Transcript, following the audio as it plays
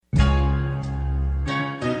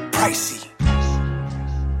pricey.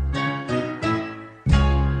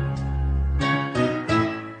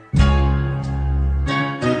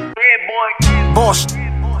 Boss,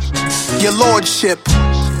 your lordship,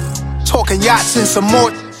 talking yachts and some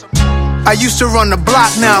more. I used to run the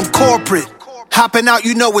block, now I'm corporate. Hopping out,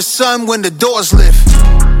 you know it's sun when the doors lift.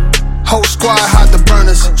 Whole squad hide the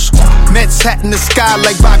burners. Mets hat in the sky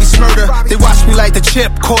like Bobby Smurder. They watch me like the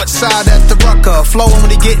chip, courtside at the Rucker. Flowing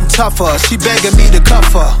when they getting tougher, she begging me to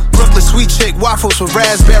cuff her. Brooklyn sweet chick, waffles with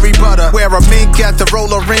raspberry butter. Wear a mink at the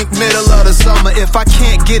roller rink, middle of the summer. If I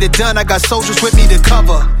can't get it done, I got soldiers with me to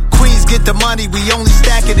cover. Queens get the money, we only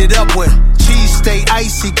stacking it up with. Cheese stay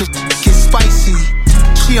icy, cause get spicy.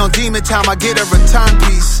 She on demon time, I get her a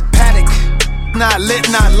timepiece. Paddock, not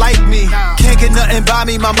lit, not like me. Can't get nothing by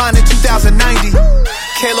me, my mind in 2090.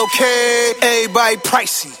 Kalo K, everybody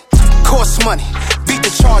pricey. Cost money, beat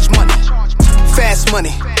the charge money. Fast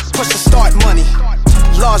money, push the start money.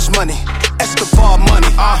 Large money, Escobar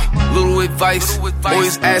money. Little advice,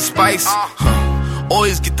 always add spice.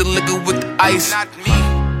 Always get the liquor with the ice.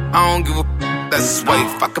 I don't give a that's his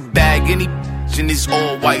wife. I could bag any and it's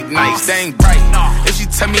all white, nice. They ain't right. If she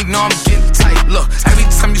tell me no, I'm getting tight. Look, every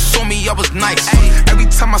time you saw me, I was nice. Every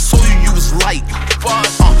time I saw you, you was light.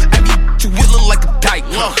 Every you look like a dyke.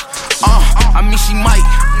 Look, I mean she might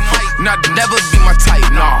not never be my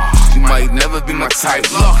type. Nah, she might never be my type.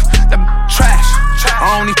 Look, that trash.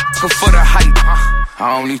 I only f*** for the hype.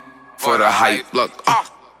 I only f*** for the hype. Look,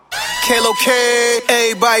 Kalo K,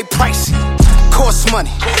 everybody pricey. Cost money,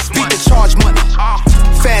 beat the charge money.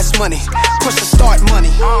 Fast money, push the start money.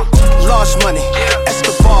 Large money,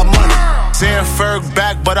 Escobar money. Saying Ferg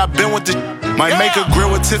back, but I've been with the might make a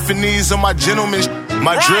grill with Tiffany's on my gentleman.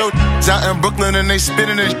 My drill out in Brooklyn and they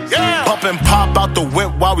spinning it. Pump and pop out the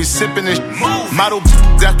whip while we sipping it. Model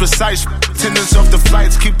that's precise. Attendance off the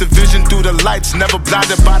flights, keep the vision through the lights. Never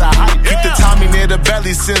blinded by the hype. Keep the Tommy near the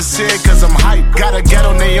belly, sincere cause I'm hype. Got a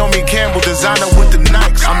ghetto Naomi Campbell designer with the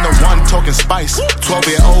Nikes. I'm the one talking spice.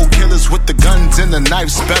 12-year-old killers with the guns and the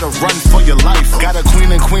knives. Better run for your life. Got a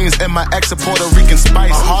queen and queens and my ex a Puerto Rican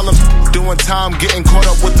spice. Harlem doing time, getting caught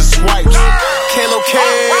up with the swipes. Kalo K,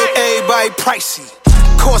 everybody pricey.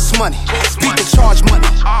 Cost money, beat the charge money.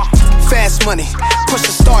 Fast money, push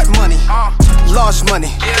the start money. Large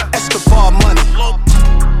money, Escobar money.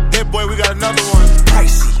 Hey boy, we got another one.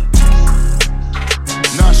 Pricey.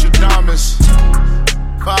 Nostradamus,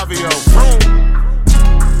 Fabio, Vroom,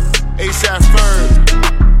 ASAP Ferg.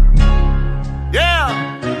 Yeah.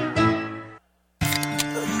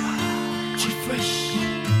 G-Fresh.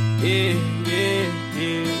 Yeah.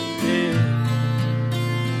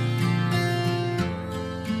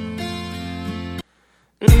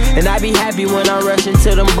 And I be happy when I rush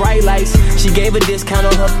into them bright lights. She gave a discount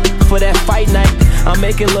on her for that fight night. I'm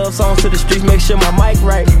making love songs to the streets, make sure my mic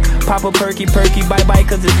right. Pop a perky, bye-bye,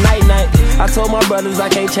 cause it's night-night. I told my brothers I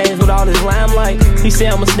can't change with all this limelight. He say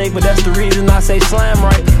I'm a snake, but that's the reason I say slime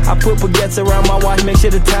right. I put baguettes around my watch, make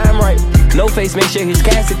sure the time right. No face, make sure his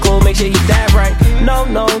casket cold, make sure he dive right.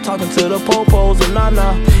 No, talking to the popos or nah.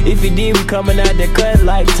 If he did, we coming out that cut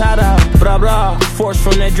like ta-da. Blah, blah, force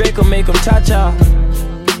from that Draco, make him cha-cha.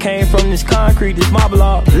 Came from this concrete, this my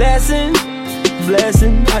block. Lesson,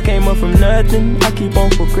 blessing, I came up from nothing, I keep on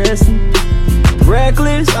progressing.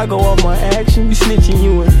 Reckless, I go off my action. You snitching,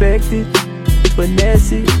 you infected.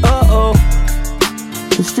 Finesse it,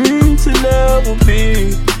 The streets will never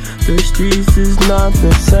be. The streets is not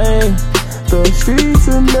the same. The streets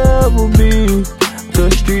will never be. The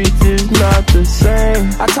streets is not the same.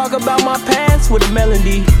 I talk about my past with a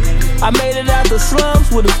melody. I made it out the slums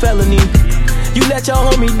with a felony. You let your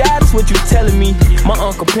homie die, that's what you telling me. My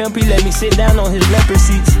Uncle Pimp, he let me sit down on his leopard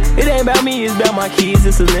seats. It ain't about me, it's about my kids,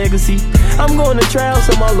 it's a legacy. I'm going to trial,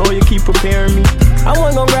 so my lawyer keep preparing me. I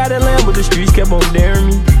wasn't gonna ride that land, but the streets kept on daring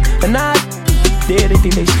me. And now they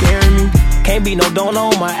think they scaring me. Can't be no donor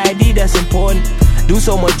on my ID, that's important. Do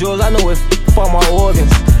so much drugs, I know it for my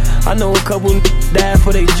organs. I know a couple died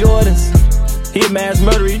for they Jordans. He a mass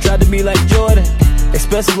murderer, he tried to be like Jordan.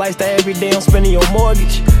 Expensive lifestyle every day, I'm spending your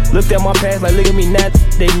mortgage. Looked at my past like, look at me now,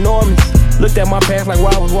 they enormous. Looked at my past like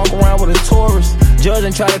while I was walking around with a tourist. Judge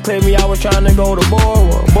and try to clear me, I was trying to go to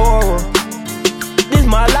borrower. This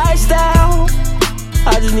my lifestyle,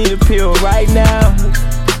 I just need a pill right now.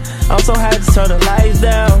 I'm so high to turn the lights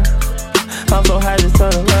down. I'm so high to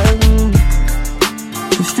turn the lights down.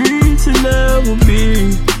 The streets will never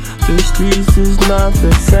be. The streets is not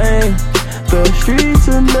the same. The streets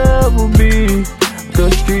will never be. The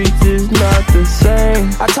streets is not the same.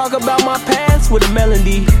 I talk about my past with a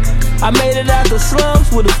melody. I made it out the slums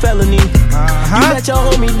with a felony. You let your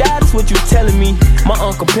homie die, that's what you telling me. My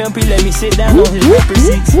Uncle Pimp, he let me sit down on his record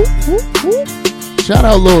seats. Shout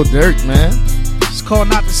out Lil Durk, man. It's called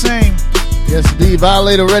Not the Same. Yes, the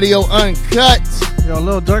Violator Radio Uncut. Yo,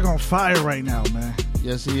 Lil Durk on fire right now, man.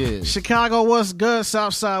 Yes, he is. Chicago, what's good?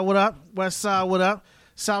 South Side, what up? West Side, what up?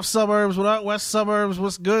 South Suburbs, what up? West Suburbs,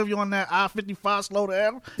 what's good? If you're on that I-55, slow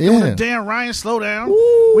down. You're on the Dan Ryan, slow down.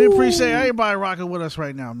 Ooh. We appreciate everybody rocking with us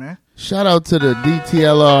right now, man. Shout out to the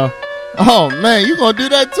DTLR. Oh, man, you gonna do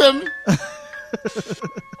that to me?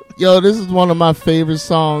 Yo, this is one of my favorite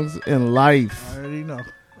songs in life. I already know.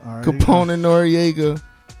 Capone and Noriega,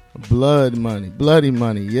 Bloody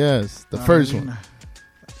Money, yes. The first one.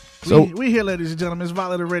 So we here, ladies and gentlemen. It's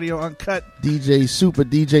Violator Radio Uncut. DJ Super,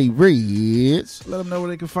 DJ Reds. Let them know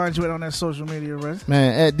where they can find you on that social media, Reds.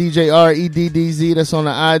 Man, at DJ REDDZ, that's on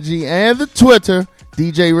the IG and the Twitter,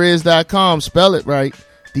 DJReds.com. Spell it right,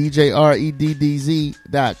 DJREDDZ.com.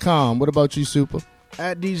 What about you, Super?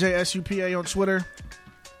 At DJ SUPA on Twitter,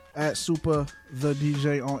 at Super the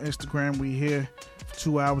DJ on Instagram. We here for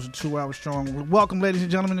 2 hours and 2 hours strong. Welcome, ladies and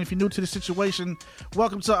gentlemen. If you're new to the situation,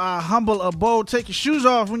 welcome to our humble abode. Take your shoes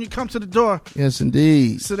off when you come to the door. Yes,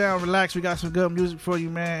 indeed. Sit down, relax. We got some good music for you,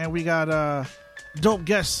 man. And we got dope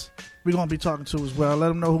guests we're going to be talking to as well. Let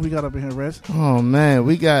them know who we got up in here, Rez. Oh, man.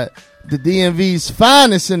 We got the DMV's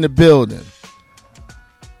finest in the building.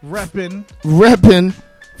 Repping.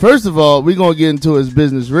 First of all, we're going to get into his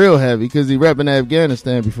business real heavy because he repping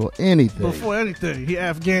Afghanistan before anything. He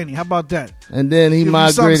Afghani. How about that? And then he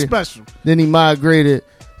migrated. Special. Then he migrated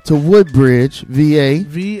to Woodbridge, VA.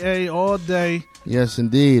 VA all day. Yes,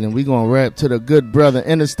 indeed. And we're going to rap to the good brother,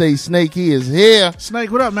 Interstate Snake. He is here. Snake,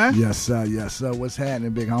 what up, man? Yes, sir. Yes, sir. What's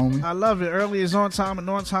happening, big homie? I love it. Early is on time and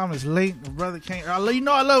on time is late. The brother can't. You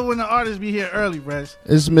know I love it when the artists be here early, Rez.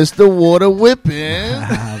 It's Mr. Water Whipping.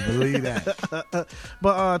 I believe that.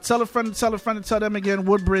 But tell a friend to tell them again,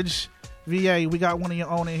 Woodbridge, VA. We got one of your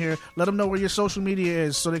own in here. Let them know where your social media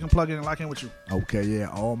is so they can plug in and lock in with you. Okay, yeah.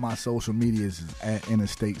 All my social media is at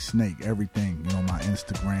Interstate Snake. Everything. You know, my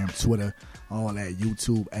Instagram, Twitter, all that.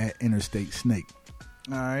 YouTube at Interstate Snake.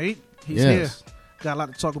 All right. He's here. Got a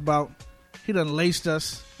lot to talk about. He done laced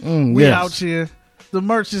us. We out here. The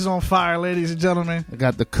merch is on fire, ladies and gentlemen. I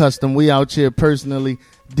got the custom. We out here personally.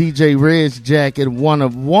 DJ Red's jacket, one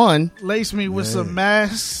of one. Lace me with some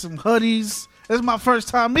masks, some hoodies. This is my first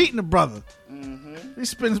time meeting the brother. Mm-hmm. He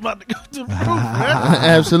spins about to go to the roof, man.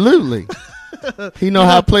 Absolutely. He know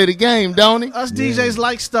how to play the game, don't he? Us DJs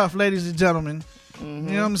like stuff, ladies and gentlemen. Mm-hmm.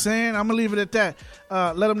 You know what I'm saying? I'm going to leave it at that.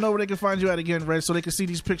 Let them know where they can find you at again, Red, so they can see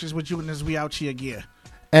these pictures with you in this We Out Here gear.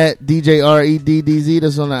 At DJ REDDZ,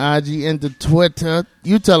 that's on the IG and the Twitter.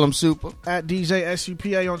 You tell them, Super. At DJ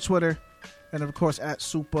SUPA on Twitter. And, of course, at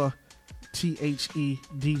Super THE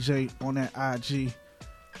DJ on that IG.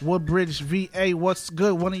 Woodbridge, VA, what's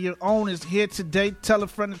good? One of your own is here today. Tell a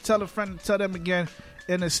friend and tell a friend and tell them again.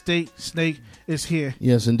 Interstate Snake is here.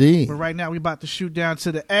 Yes, indeed. But right now, we about to shoot down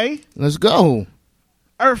to the A. Let's go.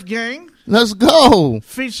 Earth Gang. Let's go.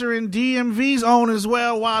 Featuring DMV's own as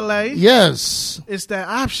well, Wale. Yes. It's that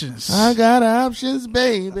Options. I got options,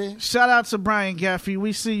 baby. Shout out to Brian Gaffey.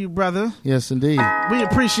 We see you, brother. Yes, indeed. We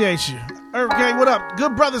appreciate you. Earth Gang, what up?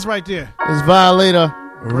 Good brothers right there. It's Violator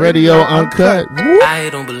Radio Uncut. I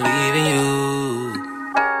don't believe in you.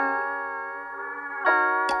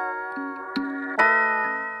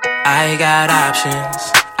 I got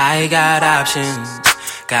options.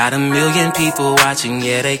 Got a million people watching,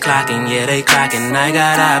 yeah, they clocking. I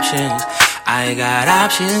got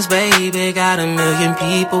options, baby. Got a million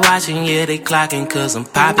people watching, yeah, they clocking, cause I'm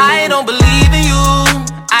popping. I don't believe in you.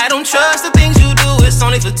 I don't trust the things you do, it's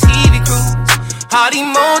only for TV crews. Heart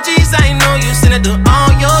emojis, I know you send it to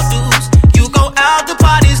all your dudes. You go out to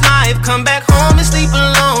parties live, come back home and sleep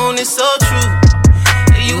alone, it's so true.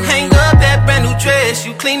 You hang up that brand new dress,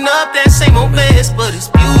 you clean up that same old mess, but it's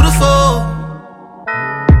beautiful.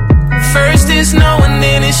 First it's no and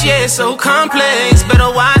then it's yes, so complex.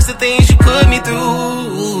 Better watch the things you put me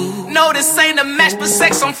through. No, this ain't a match, but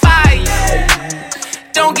sex on fire.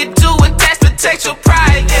 Don't get too attached, protect your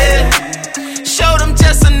pride, yeah. Show them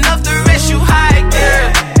just enough to rest you high,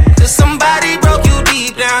 yeah. Cause somebody broke you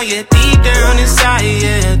deep down, yeah, deep down inside,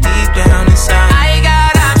 yeah, deep down inside.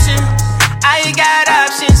 I got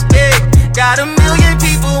options, babe. Got a million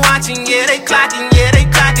people watching, yeah, they clocking.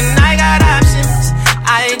 I got options.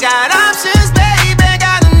 I got options, baby.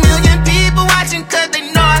 Got a million people watching, cause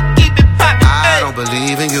they know I keep it poppin'. I don't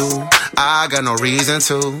believe in you. I got no reason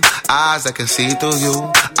to. Eyes that can see through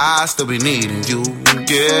you. I still be needing you,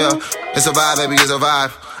 yeah. It's a vibe, baby, it's a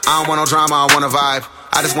vibe. I don't want no drama, I want a vibe.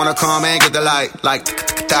 I just wanna come and get the light. Like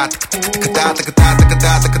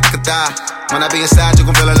when I be inside, you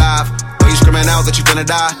gon' feel alive. Oh you screaming out that you finna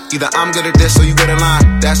die? Either I'm good at this or you good at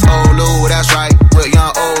line. That's old Lou, that's right. With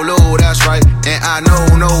young old Lou, that's right. And I know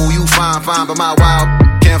you fine, but my wild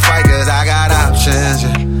can't fight, cause I got options,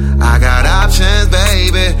 yeah. I got options,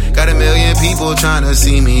 baby. Got a million people trying to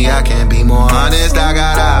see me. I can't be more honest, I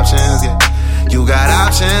got options, yeah. You got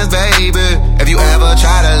options, baby. If you ever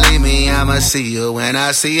try to leave me, I'ma see you when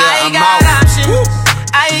I see you. I'm out. Options.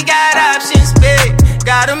 I got options, babe.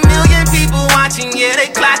 Got a million people watching, yeah, they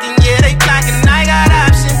clocking, I got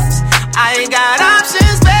options. I got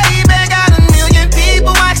options, baby. Got a million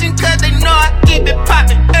people watching, cause they know I keep it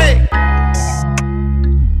poppin', hey.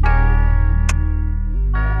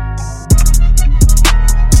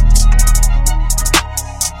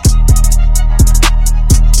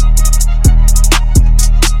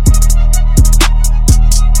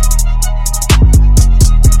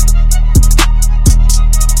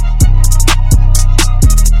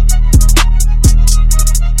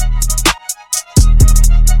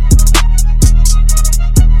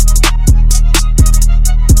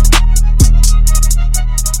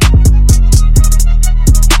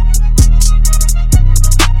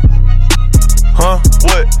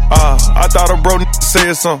 I thought a bro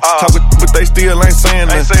said something. Talkin', but they still ain't saying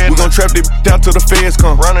nothing. We gon' trap this out till the feds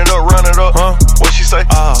come. Run it up. Huh? What she say?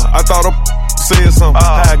 I thought a said something.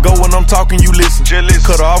 How I go when I'm talking, you listen.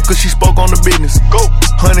 Cut her off cause she spoke on the business. Go.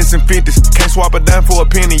 Hundreds and fifties. Can't swap a dime for a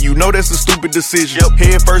penny. You know that's a stupid decision.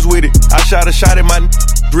 Head first with it. I shot a shot at my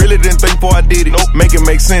really didn't think before I did it. Make it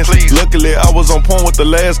make sense. Please. Luckily, I was on point with the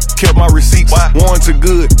last. Kept my receipts. Warranted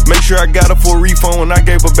good. Make sure I got her for a refund when I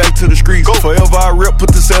gave her back to the streets. Go. Forever I rep,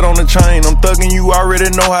 put the set on the chain. I'm thugging you, already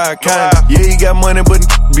know how I came. Yeah, he got money, but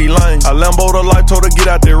be lame. I Lambo'd her life, told her get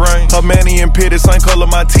out that rain. Her manny and pitty, same color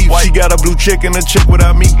my teeth. White. She got a blue chick and a chick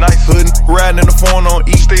without me. Nice. Hood riding in the phone on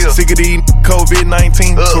E. Still. Sick of these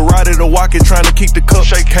COVID-19. Karate to walk it, trying to keep the cup.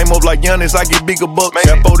 Shake. Came up like Giannis, I get bigger bucks.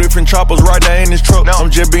 Got 4 different choppers right there in this truck. No. I'm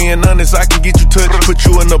just being honest, I can get you touched. Put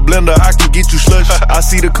you in the blender, I can get you slush. I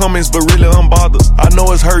see the comments, but really unbothered. I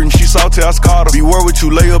know it's hurting, she salty, I scarred her. Beware what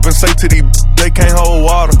you lay up and say to these they can't hold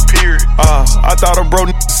water. Period. I thought a bro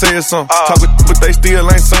said something. Talkin', but they still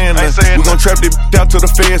ain't saying nothing. We gon' trap this out till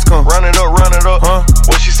the feds come. Run it up. Huh?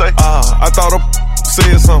 What she say? I thought a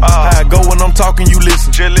said something. How I go when I'm talking, you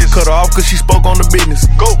listen. Cut her off cause she spoke on the business.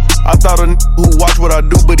 Go. I thought a who watch what I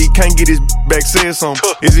do, but he can't get his back said something.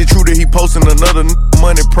 Is it true that he posting another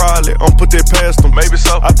money? Probably. I'm put that past him. Maybe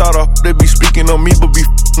so. I thought they be speaking on me, but be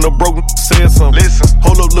the broke said something. Listen.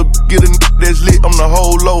 Hold up, look, get a that's lit. I'm the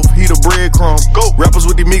whole loaf. He the breadcrumb. Go. Rappers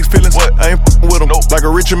with these mixed feelings. What? I ain't with them. Nope. Like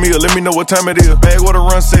a Richard Mille. Let me know what time it is. Bag what a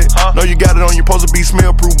run set. Know you got it on. You supposed to be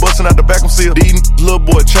smell proof. Busting out the back of seal. These little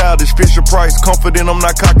boy childish. Fisher Price. Confident I'm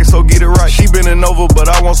not cocky, so get it right. She bending over, but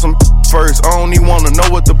I want some first. I don't even wanna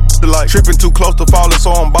know what the like. Tripping too close to falling,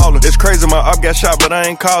 so I'm ballin'. It's crazy, my up got shot, but I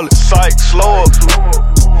ain't call it. Psych, slow up.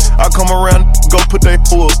 I come around, go put that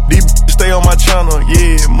up. These stay on my channel,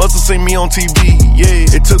 yeah. Must've seen me on TV,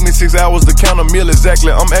 yeah. It took me 6 hours to count a meal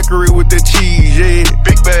exactly. I'm accurate with that cheese, yeah.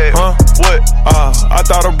 Big bag, huh? What? I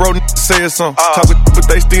thought a bro said something. Talkin', but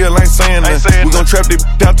they still ain't saying nothing. We gon' trap this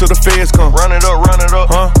out till the feds come. Run it up,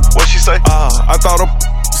 huh? What she say? I thought a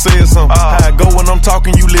said something. How I go when I'm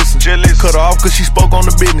talking, you listen. Cut her off cause she spoke on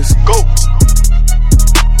the business. Go.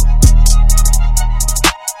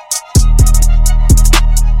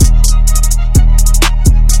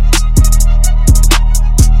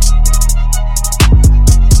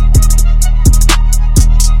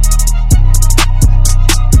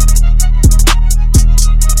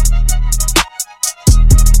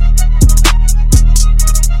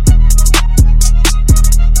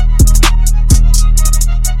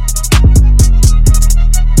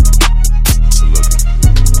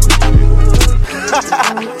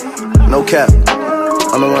 No cap,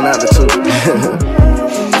 I'm the one out the two.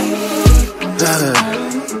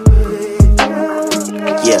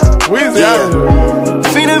 Yeah.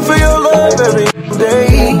 Feeding for your love every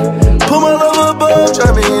day. Put my love above,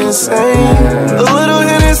 drive me insane. A little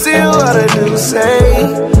Hennessy, a lot of do say.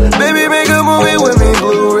 Baby, make a movie with me,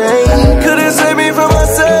 Blu-ray. Couldn't save me from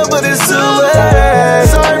myself, but it's too late.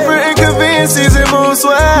 Sorry for inconveniences and mood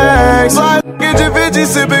swag. Slide in your bitches,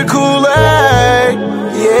 sipping Kool-Aid.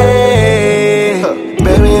 Yeah.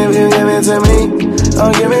 Baby, if you give it to me,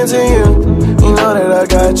 I'll give it to you. You know that I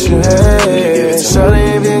got you, hey. Shawty,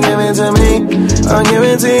 if you give it to me, I'll give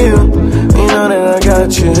it to you. You know that I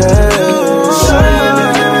got you, hey. Shawty, if you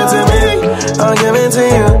give it to me, I'll give it to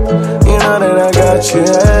you. You know that I got you,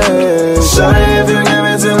 hey. Shawty, if you give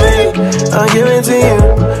it to me, I'll give it to you.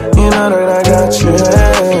 You know that I got you,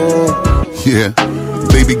 hey. Yeah.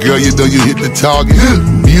 Baby girl, you know you hit the target.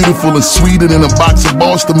 beautiful and sweeter than a box of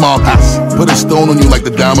Boston markers. Put a stone on you like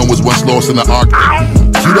the diamond was once lost in the ark.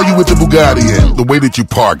 Cute are you with the Bugatti and the way that you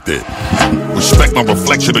parked it. Respect my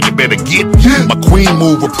reflection or you better get. My queen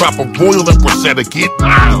move with proper royal empress etiquette.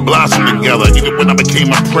 Blossom together even when I became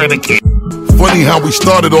a predicate. Funny how we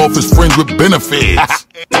started off as friends with benefits.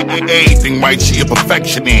 Anything right, she a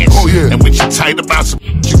perfectionist. Oh yeah. And when she tight about some,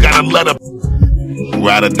 you gotta let her.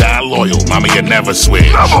 Ride or die loyal, mama, you never switch.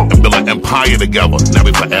 And build an empire together, now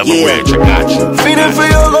we forever rich. I got you. Feeding for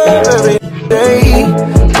your love every day.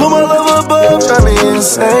 Put my love above, drive me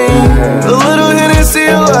insane. A little Hennessy,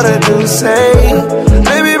 a lot of do say.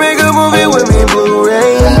 Baby, make a movie with me,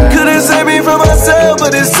 Blu-ray. Couldn't save me from myself,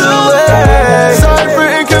 but it's too late. Sorry for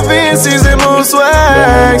inconveniences and mood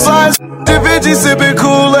swag. Slice and Vinci sipping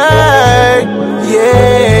Kool-Aid.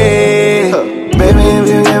 Yeah. Baby, if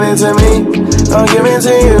you give it to me, I'll give it to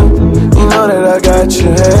you. You know that I got you.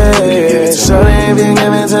 Hey, shorty, if you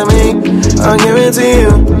give it to me, I'll give it to you.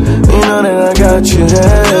 You know that I got you. Hey,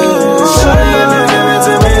 shorty, if you give it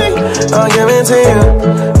to me, I'll give it to you.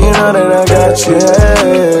 You know that I got you.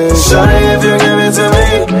 Hey, shorty, if you give it to me,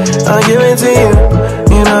 I'll give it to you.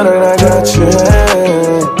 You know that I got you.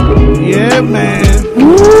 Hey. Yeah, man.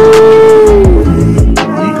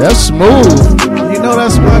 That's smooth. You know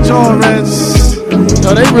that's my joint, Reds.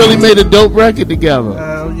 No, they really made a dope record together.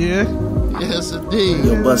 Yeah. Yes, indeed.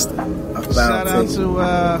 Yo, Buster. Shout out to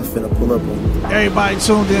finna pull up on everybody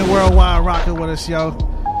tuned in worldwide, rocking with us, yo.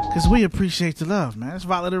 Because we appreciate the love, man. It's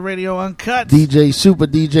Violator Radio Uncut. DJ Super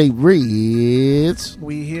DJ Reds.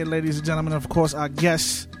 We here, ladies and gentlemen. Of course, our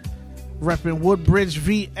guest repping Woodbridge,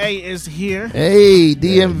 VA is here. Hey,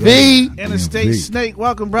 DMV. Interstate Snake.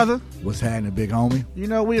 Welcome, brother. What's happening, big homie? You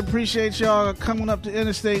know, we appreciate y'all coming up to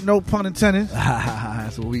Interstate, no pun intended.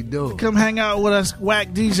 That's what we do. Come hang out with us whack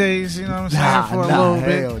DJs, you know what I'm saying, for a little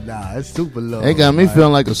bit. Hell nah, it's super low. They got me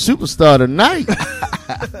feeling like a superstar tonight.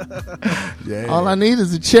 Yeah. All I need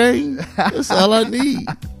is a chain. That's all I need.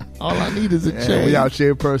 All I need is a chain. We out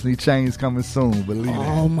here personally. Chains coming soon. Believe it.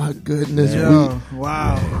 Oh my goodness. Yo,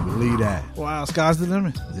 wow. Yeah, believe that. Wow, sky's the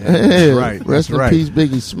limit. Yeah, that's right. Rest in peace,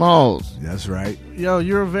 Biggie Smalls. That's right. Yo,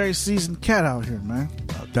 you're a very seasoned cat out here, man.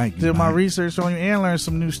 Thank you. Did my research on you and learned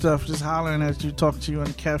some new stuff. Just hollering at you, talking to you in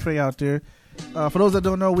the cafe out there. For those that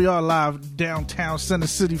don't know, we are live downtown Center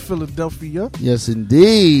City, Philadelphia. Yes,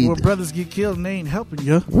 indeed. Where brothers get killed and they ain't helping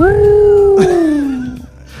you.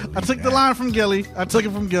 I took the line from Gilly. I took it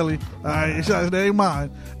from Gilly. All right, they ain't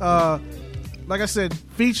mine. Like I said,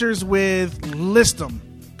 features with Listum.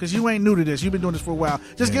 Because you ain't new to this. You've been doing this for a while.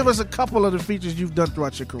 Just give us a couple of the features you've done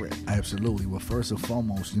throughout your career. Absolutely. Well, first and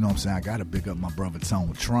foremost, you know what I'm saying, I got to big up my brother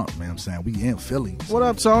Tone Trump, man. I'm saying, we in Philly. So, what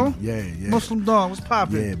up, Tone? Yeah. Muslim Dawn, what's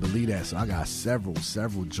poppin'? Yeah, believe that. So I got several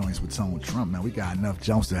joints with Tone Trump, man. We got enough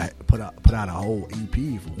joints to put out a whole EP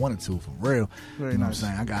if we wanted to, for real. Very you know nice. what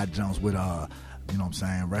I'm saying? I got joints with you know what I'm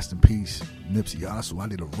saying? Rest in peace, Nipsey Hussle. I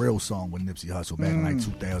did a real song with Nipsey Hussle back in like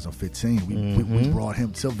 2015. We brought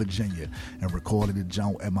him to Virginia and recorded the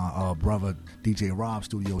joint at my brother DJ Rob's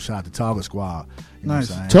studio. Shout out to Target Squad. You know nice.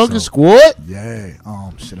 what I'm saying? Target Squad? Yeah.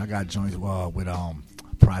 I got joints with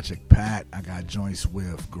Project Pat. I got joints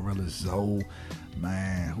with Gorilla Zoe.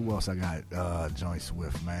 Man, who else I got joints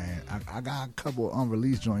with, man? I got a couple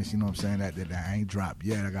unreleased joints, you know what I'm saying, that I ain't dropped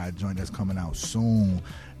yet. I got a joint that's coming out soon.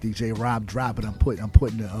 DJ Rob drop it. I'm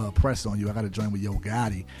putting the press on you. I got a joint with Yo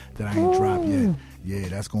Gotti that I ain't dropped yet. Yeah,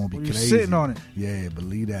 that's gonna be crazy. Sitting on it. Yeah,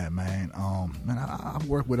 believe that, man. Man, I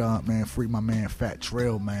work with man, free my man Fat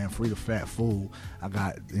Trail, man, free the Fat Fool. I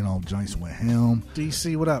got joints with him.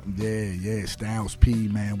 DC, what up? Yeah. Styles P,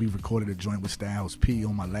 man. We recorded a joint with Styles P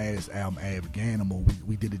on my last album, Afghanimal.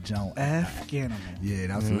 We did a joint. Afghanimal. Yeah,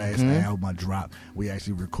 that was the last album I dropped. We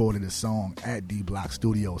actually recorded a song at D Block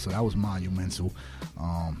Studio, so that was monumental.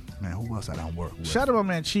 Man, who else I done work with? Shout out to my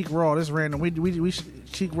man Cheek Raw. This random. We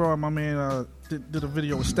Cheek Raw and my man did a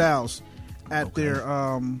video with Styles at their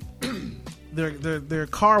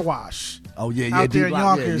car wash. Oh yeah, out there in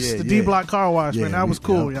D-Block, Yonkers, the D Block car wash, man. That was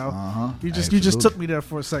cool, yo. You just took me there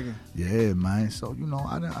for a second. Yeah, man. So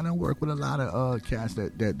I done work with a lot of cats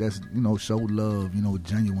that's show love,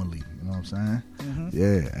 genuinely. You know what I'm saying? Mm-hmm.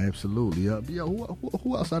 Yeah, absolutely.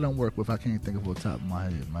 Who else I done work with? I can't think of off the top of my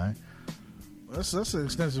head, man. That's an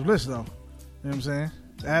extensive list, though. You know what I'm saying?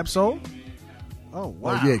 Absol. Oh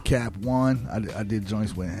wow. Oh yeah, Cap One. I did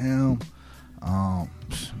joints with him.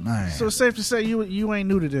 Man. So it's safe to say you ain't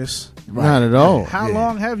new to this. Right. Not at all. How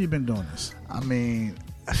long have you been doing this? I mean,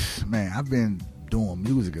 man, I've been doing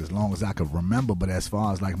music as long as I could remember. But as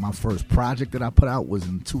far as like my first project that I put out was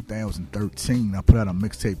in 2013. I put out a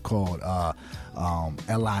mixtape called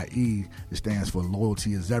LIE. It stands for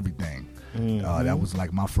Loyalty Is Everything. That was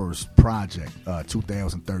like my first project,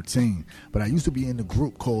 2013. But I used to be in the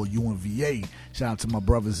group called UNVA. Shout out to my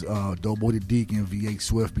brothers, Doughboy the Deacon, VA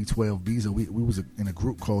Swift, B12 Visa. We was in a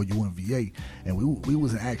group called UNVA, and we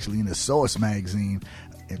was actually in the Source magazine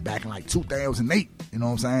back in like 2008. You know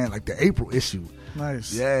what I'm saying? Like the April issue.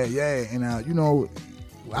 Nice. Yeah. And you know,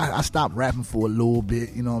 I stopped rapping for a little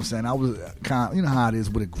bit. You know what I'm saying? I was kind of, you know how it is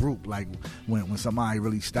with a group. Like when somebody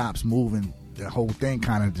really stops moving, the whole thing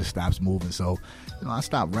kind of just stops moving. So, you know, I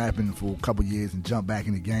stopped rapping for a couple years and jumped back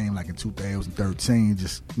in the game like in 2013.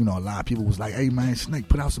 Just, you know, a lot of people was like, hey, man, Snake,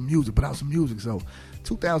 put out some music. So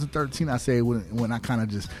 2013, I say, when I kind of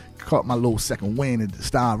just caught my little second wind and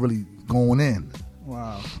started really going in.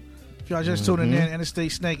 Wow. If y'all just tuning in,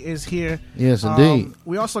 Interstate Snake is here. Yes, indeed.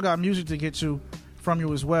 We also got music to get to from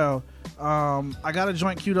you as well. I got a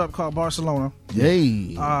joint queued up called Barcelona.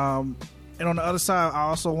 Yay. And on the other side, I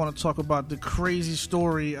also want to talk about the crazy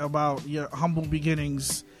story about your humble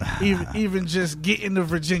beginnings, even just getting to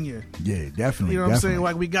Virginia. Yeah, definitely. You know what I'm saying?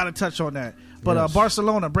 Like, we got to touch on that. But yes.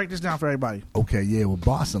 Barcelona, break this down for everybody. Okay, yeah, with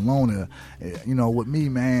Barcelona, you know, with me,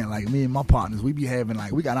 man, like me and my partners, we be having,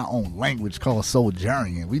 like, we got our own language called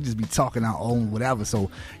Souljourney, and we just be talking our own whatever.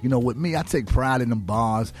 So, you know, with me, I take pride in them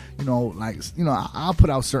bars. You know, like, you know, I'll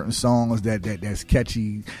put out certain songs that's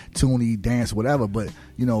catchy, toony, dance, whatever. But,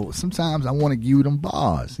 you know, sometimes I want to give you them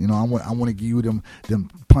bars. You know, I want to give you them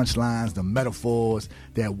punchlines, the metaphors,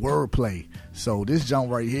 that wordplay. So this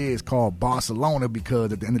joint right here is called Barcelona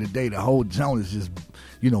because at the end of the day, the whole joint is just,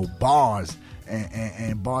 you know, bars.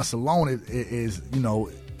 And Barcelona is, you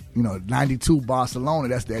know, 92 Barcelona.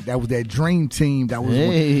 That was that dream team. That was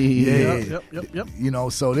Yep. You know,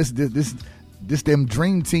 so this them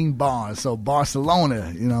dream team bars. So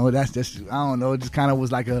Barcelona, you know, that's just, I don't know, it just kind of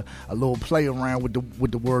was like a little play around with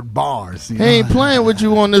the word bars. You know? He ain't playing with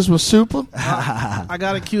you on this one, Super. I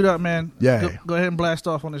got it queued up, man. Yeah. Go ahead and blast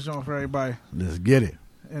off on this joint for everybody. Let's get it.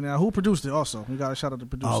 And who produced it also? We got to shout out the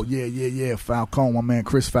producer. Oh, yeah. Falcone, my man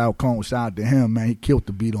Chris Falcone. Shout out to him, man. He killed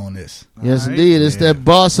the beat on this. Yes, indeed. It's that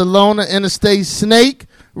Barcelona Interstate Snake.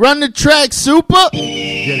 Run the track, Super. Get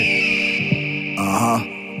it.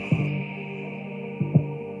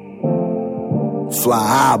 Fly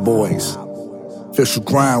high, boys. Official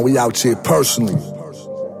grind, we out here personally.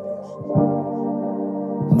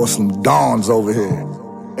 Muslim Dons over here.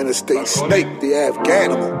 Interstate Snake, the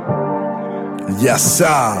Afghanimal. Yes,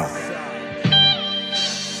 sir.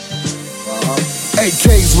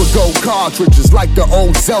 AKs with gold cartridges like the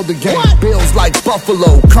old Zelda game. Bills like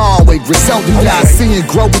Buffalo, Conway, Griselda. You not seeing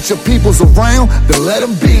grow with your peoples around? Then let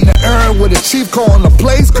them be. In the era with a chief calling the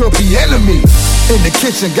plays could be enemies. In the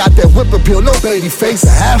kitchen, got that whip appeal, no baby face.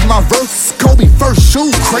 I have my verse, Kobe first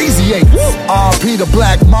shoe, crazy eight. R.P. the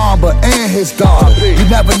Black Mamba and his dog. You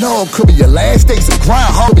never know, could be your last days of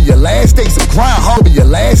groundhog. Could be your last days of groundhog. Could be your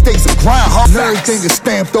last days of groundhog. Everything is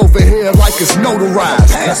stamped over here like it's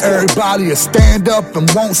notarized. Now everybody is stand up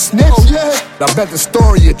and won't snitch. I bet the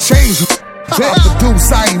story will change you. Drop the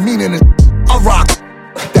deuce, I ain't meaning it. I rock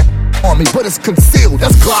that on me, but it's concealed.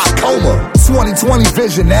 That's glaucoma. 20/20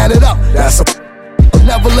 vision, add it up. That's a.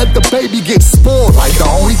 Never let the baby get spoiled like the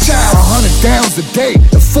only child. 100 downs a day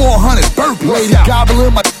and 400 burpees. Lady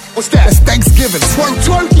gobbling my. What's that? It's Thanksgiving.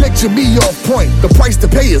 Twerk. Picture me off point. The price to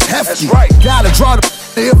pay is hefty. That's right. Gotta draw the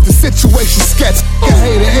if the situation sketch. A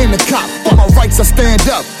hater ain't a cop. For my rights I stand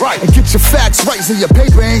up. Right. And get your facts right so your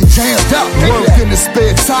paper ain't jammed up. Work in the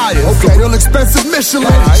spare tires. Okay. Real expensive Michelin.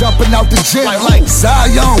 Jumping out the gym like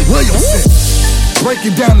Zion Williamson.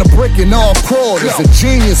 Breaking down the brick in all quarters. A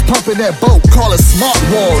genius pumping that boat, call it smart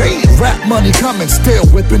water. Rap money coming, still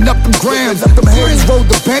whipping up them grams. Up them haters rode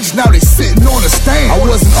the bench, now they sitting on the stand. I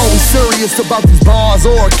wasn't always serious about these bars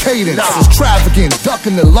or a cadence. It's trafficking,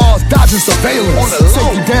 ducking the laws, dodging surveillance.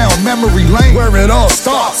 Take you down memory lane, where it all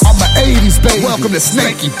starts. I'm an 80s baby, welcome to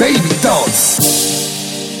Snaky Baby Thoughts.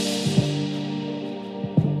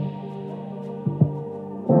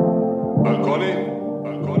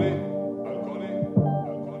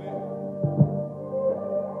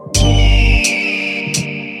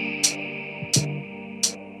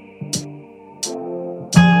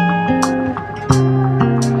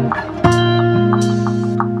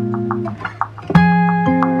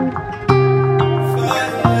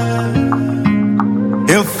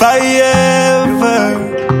 If I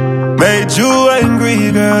ever made you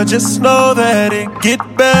angry, girl, just know that it get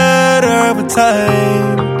better with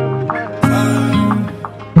time.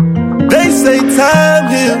 They say time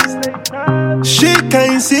heals, She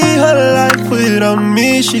can't see her life without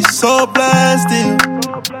me. She's so blind still.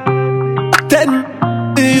 That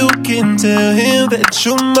you can tell him that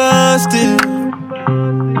you're mine still.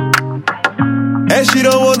 And she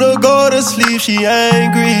don't wanna go to sleep, she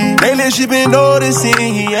angry. Lately she been noticing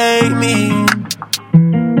he ain't me.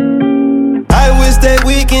 I wish that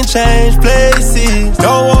we can change places.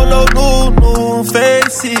 Don't want no new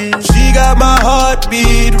faces. She got my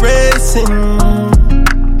heartbeat racing.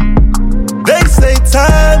 They say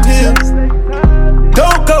time heals.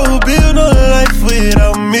 Don't go build no life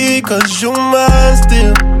without me, cause you mine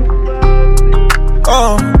still.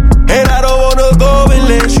 And I don't wanna go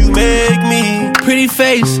unless you make me. Pretty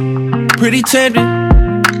face, pretty tempting,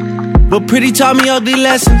 but pretty taught me ugly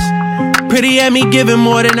lessons. Pretty had me giving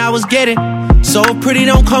more than I was getting. So if pretty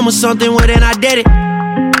don't come with something, well then I did it.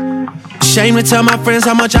 Shame to tell my friends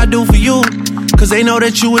how much I do for you, cause they know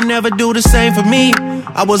that you would never do the same for me.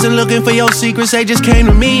 I wasn't looking for your secrets, they just came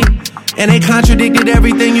to me. And they contradicted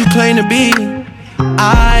everything you claim to be.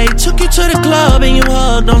 I took you to the club and you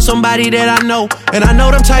hugged on somebody that I know. And I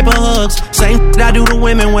know them type of hugs, same I do to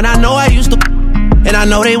women when I know I used to. And I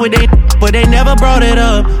know they would but they never brought it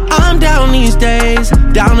up. I'm down these days,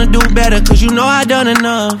 down to do better, cause you know I done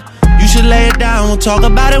enough. You should lay it down, we'll talk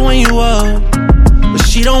about it when you up. But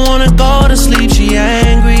she don't wanna go to sleep, she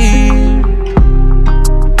angry.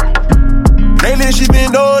 Lately she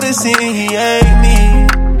been noticing he ain't me.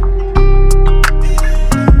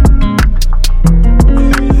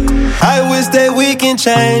 I wish that we can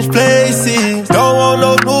change places. Don't want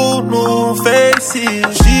no new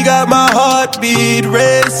faces. She got my heartbeat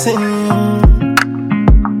racing.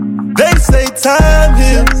 They say time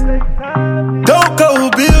heals. Don't go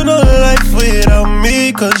build no life without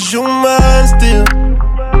me, cause you mine still.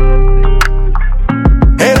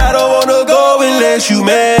 And I don't wanna go unless you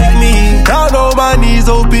make me. Down on my knees,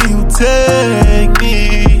 hope you take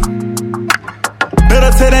me.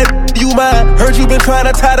 Better tell that you mine. Heard you been trying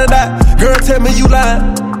to tie the knot. Girl, tell me you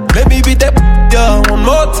lying. Let me beat that one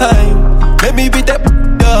more time. Let me beat that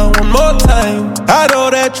one more time. I know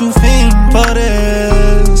that you fiend for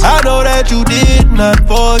this. I know that you did not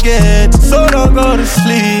forget. So don't go to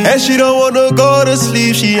sleep. And she don't wanna go to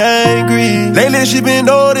sleep, she angry. Lately she been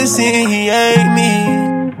noticing he ain't me.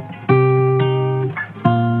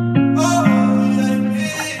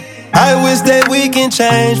 I wish that we can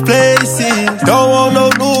change places. Don't want no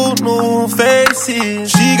new faces.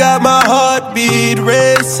 She got my heartbeat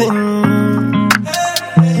racing.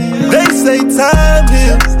 They say time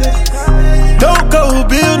heals. Don't go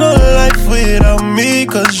build no life without me,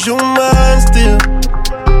 cause you mine still.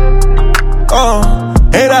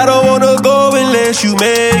 And I don't wanna go unless you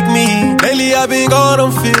make me. Lately I've been gone,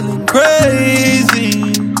 I'm feeling crazy.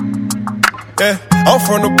 Yeah, I'm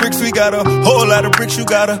from the bricks, we got a whole lot of bricks, you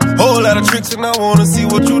got a whole lot of tricks, and I wanna see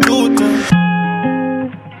what you do with them.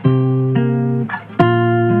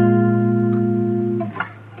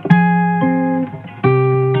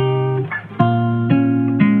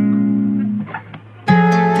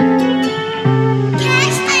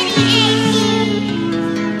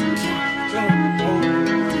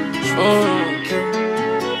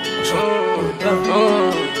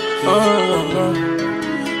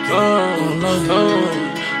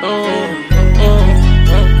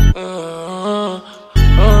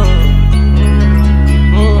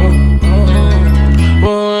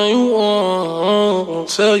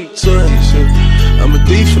 Tell you twice, I'm a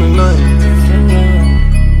thief for the night.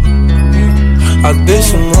 I did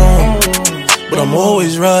some wrong, but I'm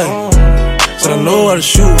always right. Said I know how to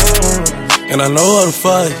shoot, and I know how to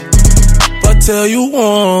fight. If I tell you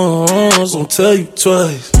once, I'll tell you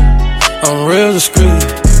twice. I'm real discreet,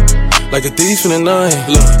 like a thief in the night.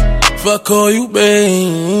 Look, if I call you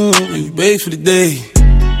babe, you babe for the day,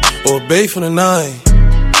 or babe for the night.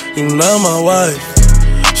 You not my wife.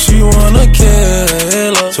 She wanna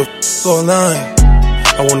kill her, so f*** all night.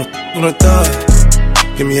 I wanna f*** on the thigh,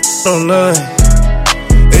 give me a all night.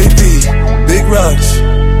 AP, big rocks,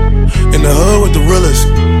 in the hood with the realest.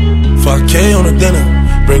 5K on the dinner,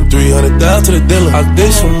 bring 300,000 to the dealer. I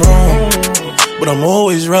did some wrong, but I'm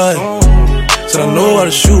always right. Said I know how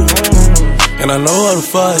to shoot, and I know how to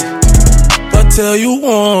fight. If I tell you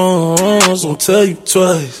once, I'll tell you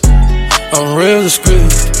twice. I'm real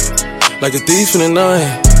discreet, like a thief in the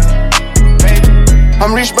night.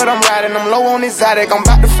 I'm rich, but I'm riding, I'm low on exotic. I'm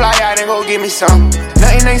about to fly out and go get me some.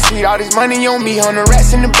 Nothing ain't sweet, all this money on me. 100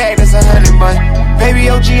 rats in the bag, that's 100 bun. Baby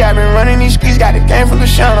OG, I been running these streets, got a game full of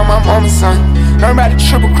shine on my mama's son. Learned about the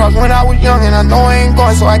triple cross when I was young, and I know I ain't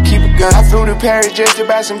going, so I keep a gun. I flew to Paris just to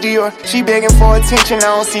buy some Dior. She begging for attention, I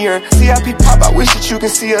don't see her. CIP pop, I wish that you can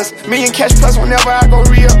see us. Million cash plus whenever I go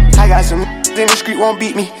real. I got some rest in the street won't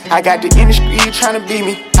beat me. I got the industry trying to beat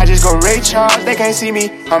me. I just go Ray Charles, they can't see me.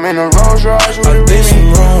 I'm in a Rolls Royce with a think Remy.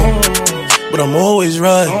 I'm wrong, but I'm always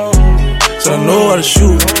right. So I know how to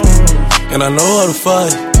shoot, and I know how to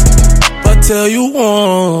fight. If I tell you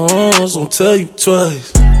once, I'll tell you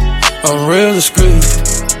twice. I'm real discreet,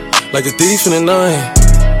 like a thief in the night.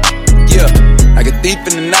 Yeah, like a thief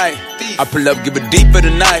in the night. I pull up, give a deep for the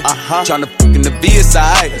night. Tryna fuck in the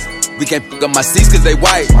VSI. We can't fuck up my seats cause they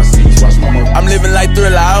white. I'm living like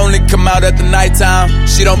Thriller, I only come out at the nighttime.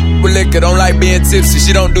 She don't fuck with liquor, don't like being tipsy.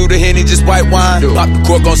 She don't do the Henny, just white wine. Pop the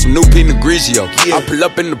cork on some new Pinot Grigio. I pull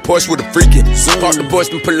up in the Porsche with a freakin'. Park the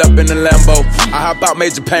Porsche and pull up in the Lambo. I hop out,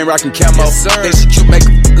 Major Payne, rockin' camo. Then she cute, make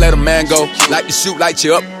a let a man go. Like to shoot, light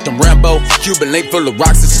you up, them Rambo. Cuban link full of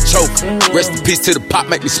rocks, it's a choke. Rest in peace to the pop,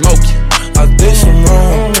 make me smoke you. I think I'm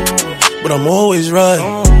wrong, but I'm always right.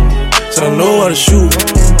 So I know how to shoot,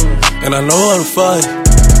 and I know how to fight.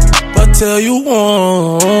 If I tell you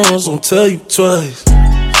once, I'll tell you twice.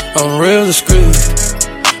 I'm real discreet,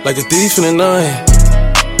 like a thief in the night.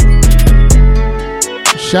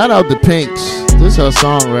 Shout out to Pinks. This is her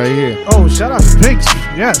song right here. Oh, shout out to Pinks.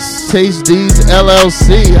 Yes. Taste D's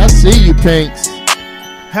LLC. I see you, Pinks.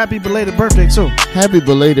 Happy belated birthday, too. Happy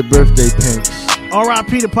belated birthday, Pinks.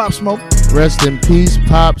 R.I.P. to Pop Smoke. Rest in peace,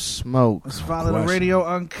 Pop Smoke. Let's follow the radio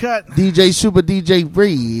Uncut. DJ Super DJ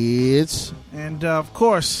Ritz. And, of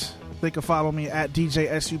course, they can follow me at DJ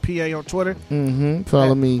SUPA on Twitter.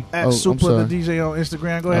 Follow me. At Super the DJ on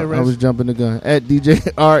Instagram. Go ahead, Rez. I was jumping the gun. At DJ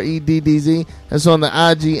REDDZ. That's on the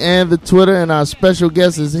IG and the Twitter. And our special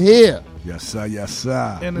guest is here. Yes, sir. Yes,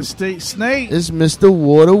 sir. Interstate Snake. It's Mr.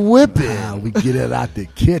 Water Whipping. We get it out the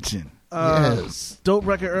kitchen. Yes. Dope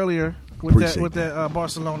record earlier with that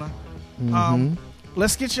Barcelona.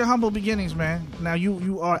 Let's get your humble beginnings, man. Now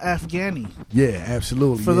you are Afghani. Yeah,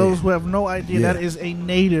 absolutely. For those who have no idea, that is a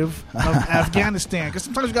native of Afghanistan. Because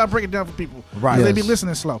sometimes you gotta break it down for people, right? Yes. They be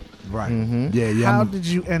listening slow, right? Yeah. How did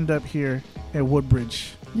you end up here at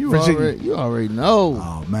Woodbridge, you Virginia? You already know.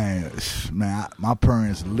 Oh man, my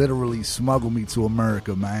parents literally smuggled me to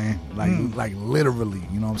America, man. Like literally,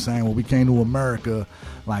 you know what I'm saying? When we came to America,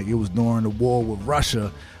 like it was during the war with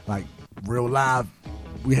Russia, like real live.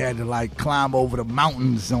 We had to like climb over the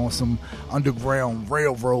mountains on some underground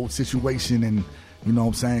railroad situation, and you know what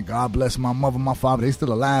I'm saying, God bless my mother, my father, they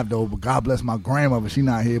still alive though, but God bless my grandmother, she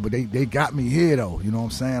not here, but they got me here though, you know what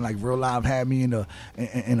I'm saying, like real life had me in a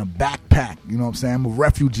backpack, you know what I'm saying, I'm a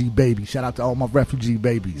refugee baby, shout out to all my refugee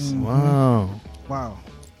babies. Wow.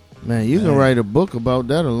 Man, you can write a book about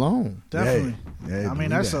that alone. Definitely. Yeah, I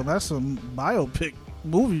mean, that's a biopic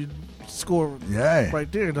movie score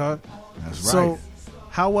right there, dog. That's right. So,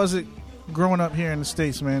 how was it growing up here in the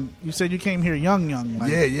States, man? You said you came here young.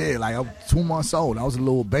 Like. Yeah. Like I was 2 months old. I was a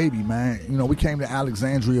little baby, man. You know, we came to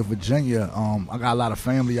Alexandria, Virginia. I got a lot of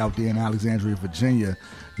family out there in Alexandria, Virginia.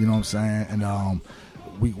 You know what I'm saying? And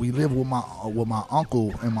we lived with my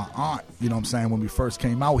uncle and my aunt. You know what I'm saying? When we first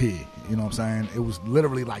came out here, you know what I'm saying? It was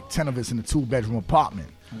literally like 10 of us in a 2-bedroom apartment.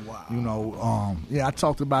 Wow. You know, I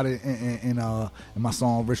talked about it in my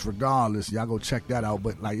song Rich Regardless. Y'all go check that out.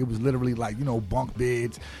 But like it was literally like, you know, bunk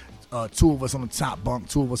beds, 2 of us on the top bunk,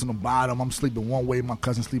 2 of us on the bottom. I'm sleeping one way, my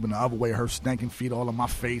cousin sleeping the other way. Her stinking feet all on my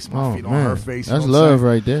face, my feet on her face. That's you know love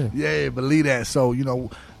right there. Yeah, believe that. So, you know,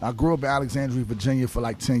 I grew up in Alexandria, Virginia for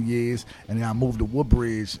like 10 years, and then I moved to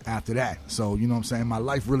Woodbridge after that. So, you know what I'm saying? My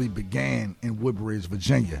life really began in Woodbridge,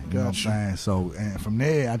 Virginia. You know what I'm saying? So, and from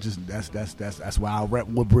there, that's why I rep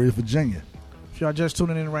Woodbridge, Virginia. If y'all just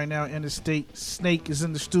tuning in right now, Interstate Snake is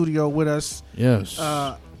in the studio with us. Yes.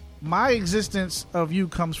 My existence of you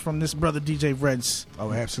comes from this brother, DJ Reds.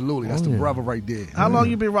 Oh, absolutely. That's the brother right there. How long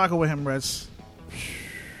you been rocking with him, Reds?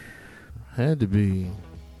 Had to be.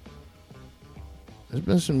 It's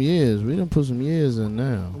been some years. We done put some years in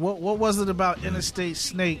now. What was it about Interstate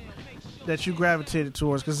Snake that you gravitated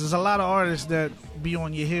towards? Because there's a lot of artists that be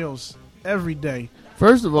on your heels every day.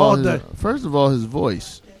 First of all, his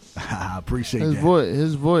voice. I appreciate his that.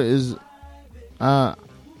 His voice is.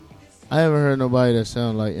 I haven't heard nobody that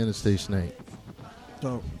sounds like Interstate Snake.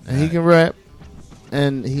 Dope. And he can rap,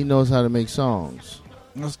 and he knows how to make songs.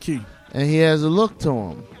 That's key. And he has a look to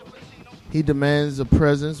him. He demands a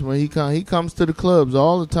presence when he comes to the clubs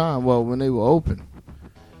all the time. Well, when they were open,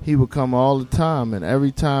 he would come all the time. And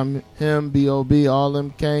every time him, B.O.B., all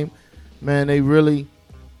them came, man, they really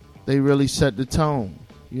set the tone.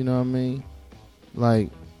 You know what I mean? Like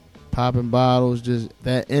popping bottles, just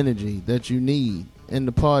that energy that you need in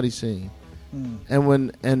the party scene. And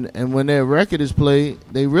when their record is played,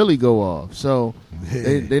 they really go off. So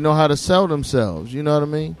they know how to sell themselves. You know what I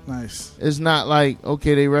mean? Nice. It's not like,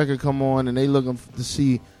 okay, they record come on and they looking to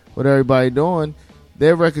see what everybody doing,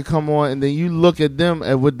 their record come on, and then you look at them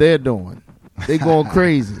at what they're doing. They going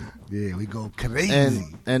crazy. Yeah, we go crazy.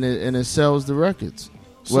 And it sells the records.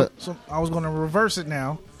 So I was going to reverse it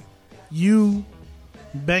now. You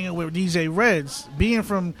banging with DJ Reds, being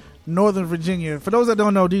from Northern Virginia. For those that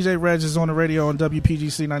don't know, DJ Reds is on the radio on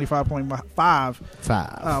WPGC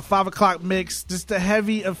 95.5. 5 o'clock mix. Just the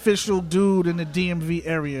heavy official dude in the DMV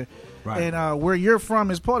area. Right. And where you're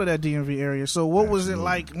from is part of that DMV area. So what was it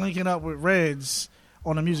like linking up with Reds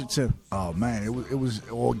on the music tip? Oh man, it was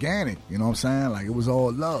organic, you know what I'm saying? Like it was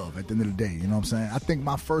all love at the end of the day, you know what I'm saying? I think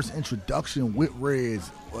my first introduction with Reds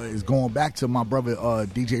is going back to my brother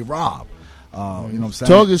DJ Rob. You know what I'm saying?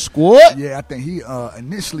 Target Squad? Yeah, I think he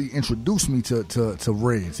initially introduced me to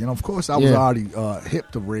Reds. You know, of course I was already hip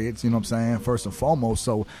to Reds, you know what I'm saying, first and foremost.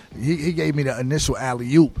 So he gave me the initial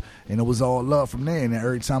alley-oop, and it was all love from there. And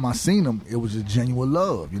every time I seen him, it was just genuine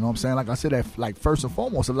love. You know what I'm saying? Like I said, that, like first and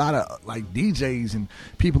foremost, a lot of like DJs and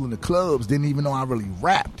people in the clubs didn't even know I really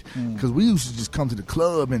rapped, because we used to just come to the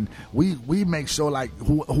club and we make sure like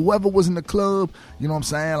whoever was in the club, you know what I'm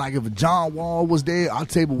saying? Like if John Wall was there, our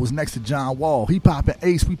table was next to John Wall. He popping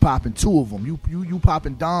Ace, we popping two of them. You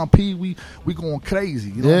popping Don P, we going crazy.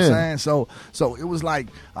 You know what I'm saying? So it was like,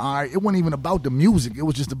 all right, it wasn't even about the music. It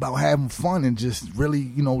was just about having fun and just really,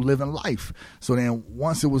 you know, living life. So then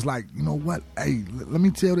once it was like, you know what, hey, let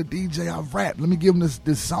me tell the DJ I rap. Let me give him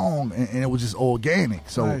this song, and it was just organic.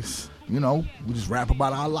 So, nice. You know, we just rap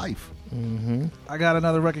about our life. Mm-hmm. I got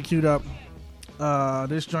another record queued up.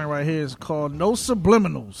 This joint right here is called No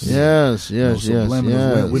Subliminals. Yes.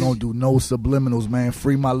 We don't do no subliminals, man.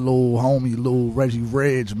 Free my little homie, little Reggie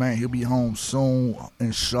Reg, man. He'll be home soon,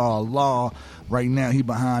 inshallah. Right now, he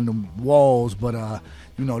behind the walls, but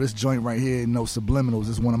you know, this joint right here, No Subliminals,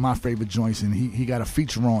 is one of my favorite joints, and he got a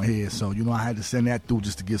feature on here, so, you know, I had to send that through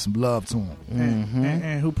just to give some love to him.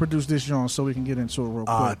 And who produced this joint, so we can get into it real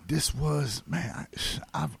quick? This was, man,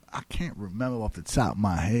 I can't remember off the top of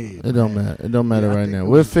my head. It don't matter. It don't matter right now.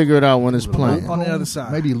 We'll figure it out when it's playing. On the other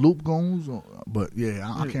side. Maybe Loop Goons, but yeah,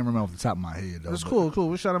 I can't remember off the top of my head, though. That's cool.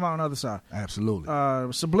 We'll shout him out on the other side. Absolutely.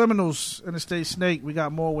 Subliminals, Interstate Snake. We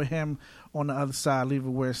got more with him on the other side. Leave it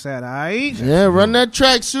where it's at, all right? Yeah, run that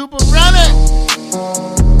track, Super. Run it!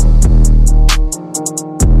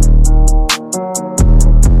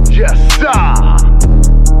 Yes, sir.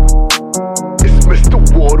 It's Mr.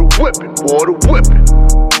 Water Whippin'.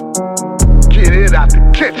 Get it out the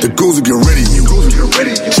kitchen. The goons will get ready to you.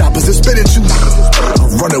 Choppers are spitting you.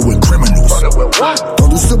 I'm running with criminals.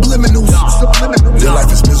 Don't do subliminals. Your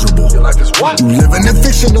life is miserable. You living in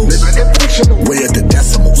fictional. Way at the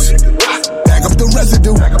decimals. Back up the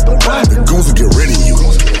residue. The goons will get ready to you.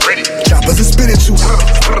 Choppers are spitting you.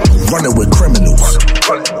 I'm running with criminals.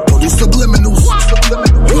 Don't do subliminals.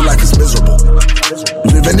 Your life is miserable.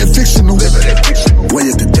 Living in fictional.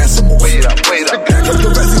 Way at the decimals. Back up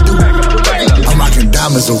the residue. I'm rocking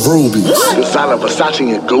diamonds and rubies. Designer Versace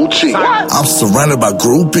and Gucci. I'm surrounded by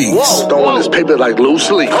groupies. Throwing this paper like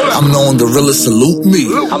loosely. I'm knowing the realest salute me.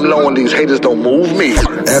 I'm knowing these haters don't move me.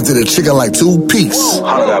 After the chicken like 2 piece.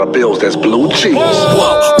 $100 bills, that's blue cheese.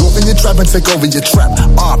 Whoa. Wolf in your trap and take over your trap.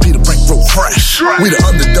 RP the bankroll fresh. We the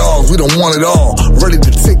underdogs, we don't want it all. Ready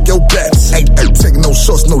to take your bets. Ain't taking no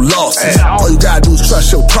shorts, no losses. All you gotta do is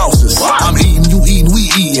trust your process. I'm eating, you eating, we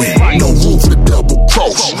eating. No room for the double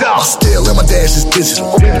cross. My scale and my dash is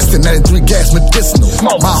digital. It's the 93 gas medicinal.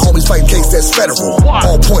 My homies fighting case that's federal.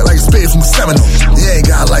 On point like a spade from a Seminole. You ain't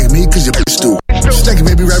gotta like me cause your bitch do. Stanky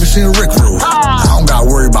baby rabbit, she a Rick Rule. I don't gotta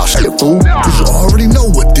worry about shit, fool. Cause you already know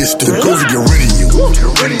what this do. The goes to get rid of you.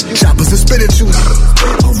 Choppers to spit at you.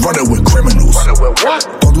 I'm running with criminals.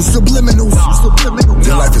 Don't do subliminals.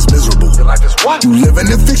 Your life is miserable. You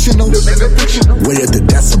living in fictional. Way at the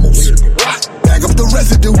decimals. Back up the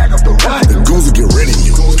residue. The goons will get rid of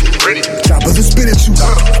you. Choppers to spit at you.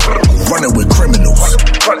 I'm running with criminals.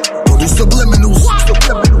 Don't do subliminals.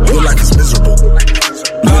 Your life is miserable.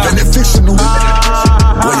 Living in fictional.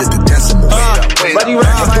 Way at the decimals. Back up the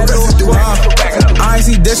residue. I ain't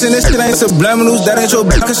see dissing, this shit ain't subliminals. That ain't your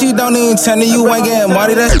bitch, cause she don't even tend to you. Ain't getting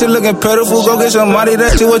money, that shit looking pitiful. Go get some money,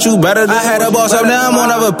 that shit what you better do. I had a boss up, now I'm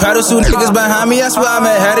on other pedestal. Niggas behind me, I swear I'm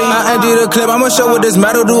ahead of you. I empty the clip, I'ma show what this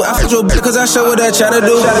metal do. I fit your bitch, cause I show what that cheddar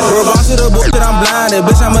do. Response to the bullshit, I'm blinded.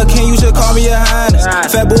 Bitch, I'm a king, you should call me a highness.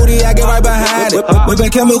 Fat booty, I get right behind it.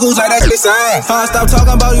 Whipping chemicals like that shit sign. Stop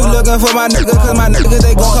talking about you looking for my nigga, cause my niggas,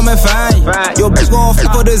 they gon' come and find you. Your bitch gon'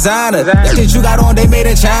 fuck for designer. That shit you got on, they made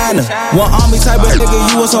in China. One army type of nigga,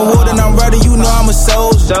 you want some wood and I'm ready, you know I'm a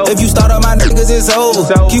soldier. If you start up my niggas, it's over.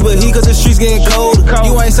 Keep a heat cause the streets getting colder.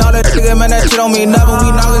 You ain't saw that nigga, man, that shit don't mean nothing. We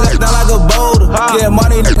knockin' that down like a boulder. Get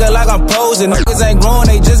money, nigga, like I'm posing. Niggas ain't growing,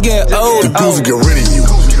 they just get old. The dudes will get rid of you.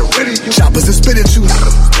 Choppers and spit at you.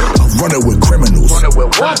 I'm running with criminals.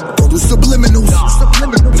 Don't do subliminals.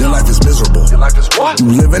 Your life is miserable.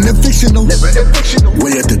 You living in fictional.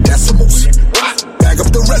 Way at the decimals. Bag up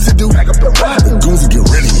the residue. The goons will get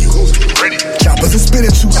rid of you. Choppers and spit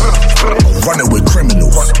at you. I'm running with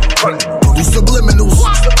criminals. Don't do subliminals.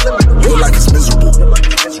 Your life is miserable.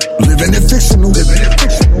 Living in fictional.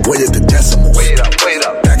 Way at the decimals.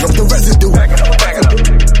 Bag up the residue.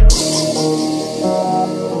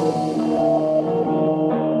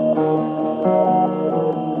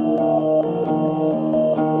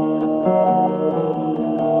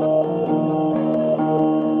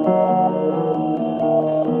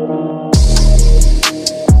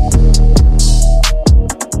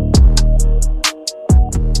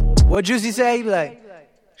 What Juicy say? He be like,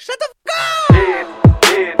 shut the f***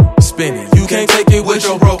 up! Spin it, you can't take it with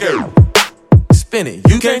your broker. Spin it,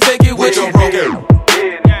 you can't take it with your broker.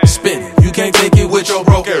 Spin it, you can't take it with your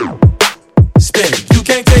broker. Spin it, you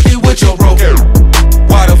can't take it with your broker.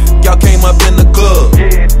 Why the f*** y'all came up in the club?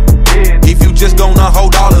 If you just gonna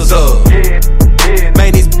hold dollars up.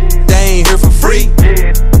 Man, these they ain't here for free.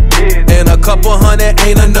 And a couple hundred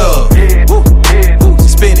ain't enough.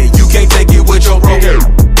 Spin it, you can't take it with your broker.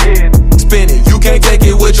 Spin it, you can't take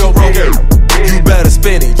it with your broker. You better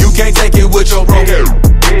spin it, you can't take it with your broker.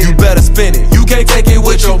 You better spin it, you can't take it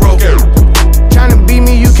with your broker. Tryna beat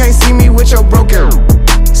me, you can't see me with your broker.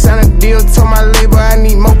 Sign a deal, told my label I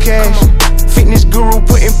need more cash. Fitness guru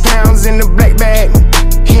putting pounds in the black bag.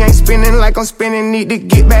 He ain't spinning like I'm spinning, need to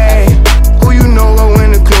get back. Who you know go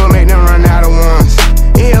in the club, make them run out of ones.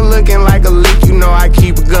 Yeah, looking like a lick, you know I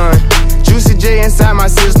keep a gun. Juicy J inside my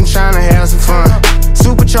system, tryna have some fun.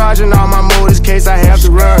 Supercharging all my motors, case I have to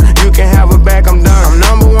run. You can have it back, I'm done. I'm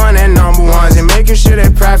number one and number ones, and making sure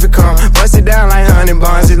that profit come. Bust it down like 100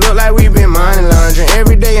 buns. It look like we been money laundering.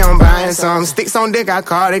 Every day I'm buying some. Sticks on dick, I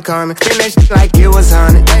caught it coming. Spin that shit like it was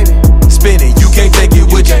 100. Spin it, you can't take it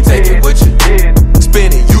with you. Take it with you. Spin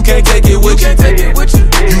it, you can't take it with you. Take it with you.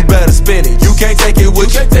 You better spin it, you can't take it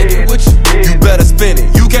with you. Take it with you. You better spin it,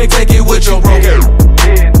 you can't take it with your broker.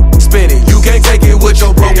 Spin it, you can't take it with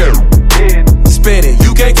your broker. Spin it,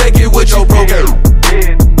 you can't take it with your broker.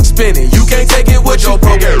 Spin it, you can't take it with your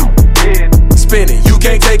broker. Spin it, you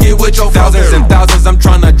can't take it with your thousands and thousands. I'm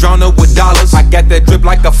tryna drown up with dollars. I got that drip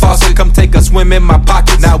like a faucet. Come take a swim in my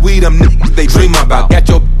pockets. Now we them niggas they dream about. Got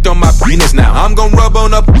your on my penis now. I'm gon' rub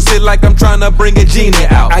on up shit like I'm tryna bring a genie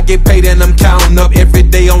out. I get paid and I'm counting up every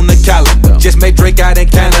day on the calendar. Just made Drake out in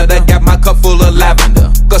Canada. Got my cup full of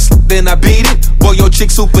lavender. Cause then I beat it. Boy, your chick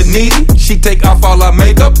super needy. She take off all her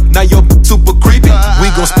makeup. Now your super creepy. We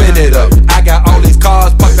gon' spin it up. I got all these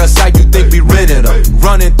cars parked outside. You think we rented them?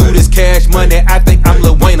 Running through this cash money. I think I'm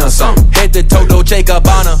Lil Wayne or something. Head to Toto,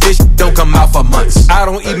 Gabbana. This don't come out for months. I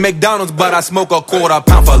don't eat McDonald's, but I smoke a quarter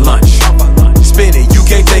pound for lunch. Spin it, you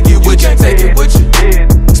can't take it with you. Take it with you.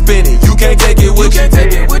 Spin it, you can't take it with you.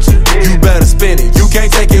 Take it with you. You better spin it, you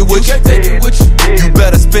can't take it with you. Take it with you. You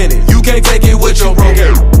better spin it, you can't take it with your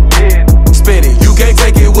broker. Spin it, you can't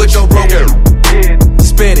take it with your broker.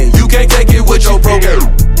 Spin it, you can't take it with your broker.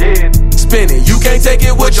 Spin it, you can't take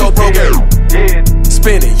it with your broker.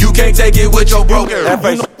 Spin it, you can't take it with your broker.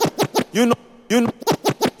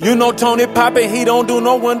 You know Tony Poppin', he don't do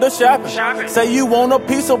no window shopping. Say you want a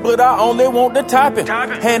piece of, but I only want the topping.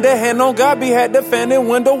 Hand to hand on God, be had the fan and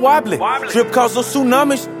window wobbly. Drip cause a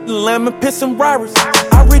tsunami, lemon, piss and Ryrus.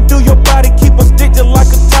 I redo your body, keep a stick just like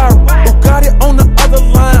a tyrant. Bugatti on the other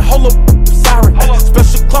line, hold up, sorry.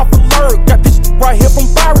 Special cloth alert, got this right here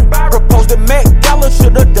from Byron. Proposed at Mac Gala,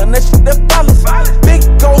 should've done that shit at Ballas. Big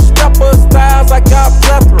ghost stepper styles, I got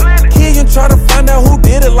plethora. Killian try to find out who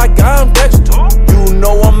did it like I'm Dexter. You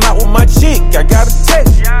know I'm out with my chick, I got a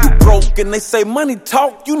text. You broke and they say money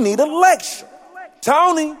talk, you need a lecture.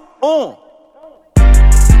 Tony,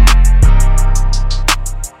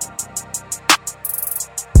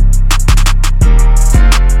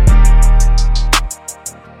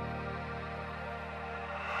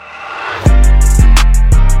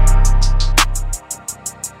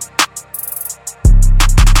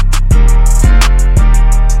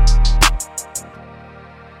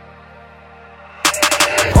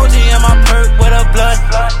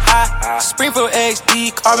 Springfield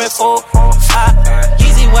XD, carbon 4, 5.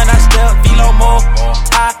 Easy when I step, be no more.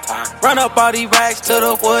 up all these racks to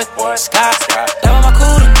the wood sky. That was my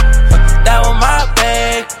cooler, that was my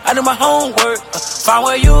bag. I do my homework, find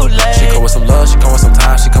where you lay. She come with some love, she come with some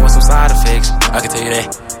time, she come with some side effects. I can tell you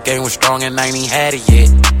that game was strong and I ain't even had it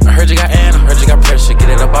yet. I heard you got Anna, heard you got pressure, get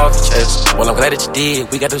it up off your chest. Well, I'm glad that you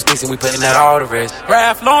did. We got those sticks and we putting that all the rest.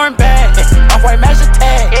 Ralph Lauren bag, off-white match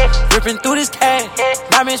tag, ripping through this tag.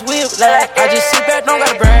 Diamonds whip lag, I just sit back, don't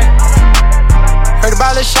gotta brag. Heard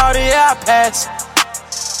about the shawty, yeah, I pass.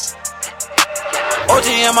 OG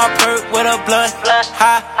in my perk with a blunt,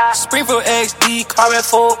 high. Springfield XD, car at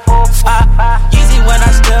 4-5. Easy when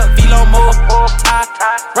I step, Velo more.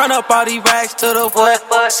 Run up all these racks to the wood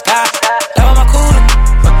sky. That was my cooler,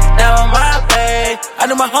 that was my bag. I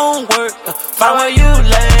do my homework, find where you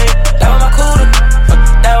lay. That was my cooler,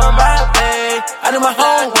 that was my bag. I do my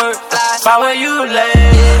homework, find where you lay.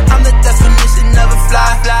 I'm the definition of a fly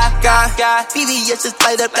guy. BBS just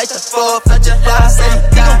light up like the 4th of July. Said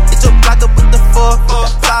he gon' hit your block up with the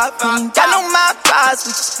 4-5. Got no mind vibes,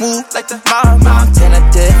 we just move like the mom. 10 I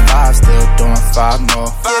did 5, still doing 5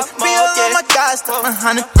 more. Yeah, real all my guys,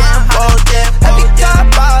 100 damn balls, yeah. Every car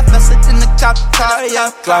bar, faster than the cop car,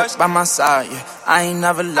 yeah. Glocks by my side, yeah. I ain't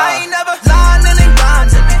never lied. I ain't never lying in they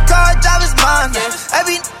rhymes. Every car job is mine, yeah.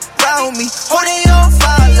 Every around me, holding on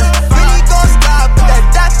fire. Really gon' stop, put that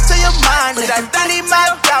dot to your mind. Put that 30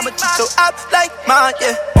 mile down, but you so up like mine,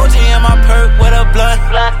 yeah. OG in my perk with a blunt,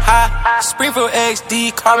 high. Springfield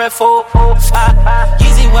XD, car at 4-5.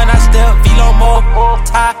 Easy when I step, Velo more.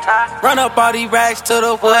 Run up all these racks to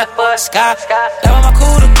the wood sky. That was my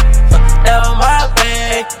cooler, that was my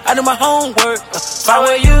bag. I do my homework, find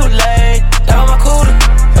where you lay. That was my cooler,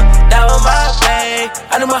 that was my bag.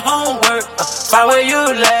 I do my homework, find where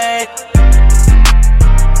you lay.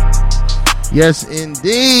 Yes,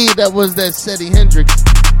 indeed. That was that Seti Hendrix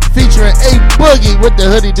featuring A Boogie with the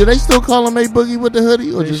hoodie. Do they still call him A Boogie with the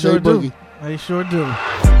hoodie, or They just sure A Boogie? They sure do.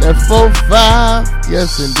 That 4-5.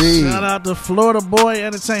 Yes, indeed. Shout out to Florida Boy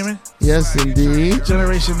Entertainment. Yes, indeed.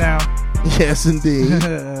 Generation Now. Yes, indeed.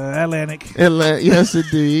 Atlantic. Yes,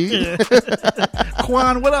 indeed.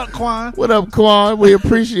 Quan, what up, Quan? What up, Quan? We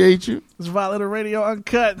appreciate you. It's Violator Radio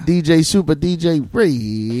Uncut. DJ Super, DJ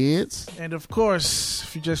Reds. And of course,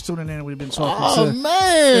 if you're just tuning in, we've been talking to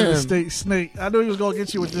man. Interstate Snake. I knew he was going to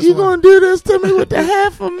get you with this You one. going to do this to me with the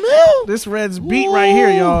 $500,000? This Red's beat right here,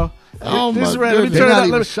 y'all. Oh, this my Red, let me goodness. turn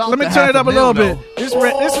it up. Let me turn it up a little bit. This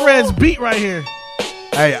Red's beat right here.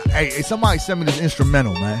 Hey, somebody send me this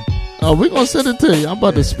instrumental, man. Oh, we're going to send it to you. I'm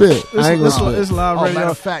about to spit. I ain't going to spit. It's live radio. Matter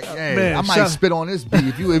of fact, Man, I might spit on this beat.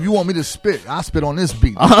 If you want me to spit, I'll spit on this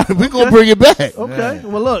beat. We're going to bring it back. Okay. Yeah.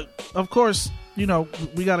 Well, look, of course, you know,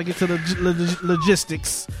 we got to get to the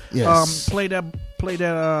logistics. Yes. Play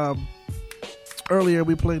that earlier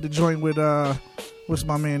we played the joint with what's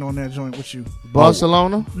my man on that joint with you?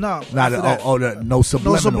 Barcelona? No. No subliminals. No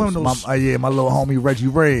subliminals. My little homie Reggie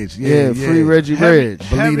Reg. Yeah, free Reggie Reg.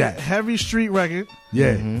 Believe that. Heavy street record.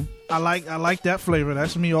 Yeah. Mm-hmm. I like that flavor.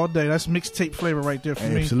 That's me all day. That's mixtape flavor right there for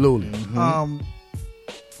me. Absolutely. Mm-hmm.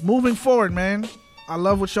 Moving forward, man. I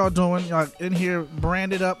love what y'all doing. Y'all in here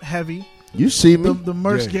branded up heavy. You see me. The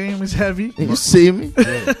merch game is heavy. You see me.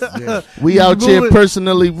 Yeah. We out here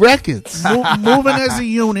personally records. Moving as a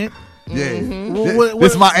unit. Yeah. Mm-hmm.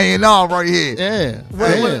 This is my A&R right here.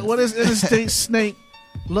 Yeah. What is Interstate Snake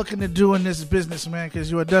looking to do in this business, man? Because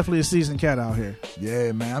you are definitely a seasoned cat out here.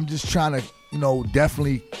 Yeah, man. I'm just trying to,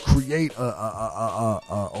 definitely create a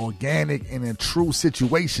organic and a true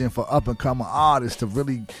situation for up and coming artists to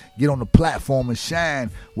really get on the platform and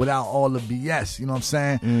shine without all the BS. You know what I'm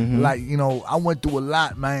saying? Mm-hmm. Like, I went through a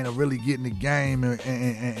lot, man, to really get in the game and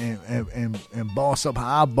boss up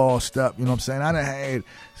how I bossed up. You know what I'm saying? I done had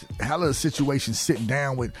hella of situations sitting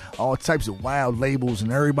down with all types of wild labels,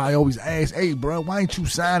 and everybody always asks, hey, bro, why ain't you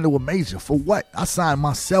signed to a major? For what? I signed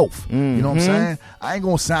myself. Mm-hmm. You know what I'm saying? I ain't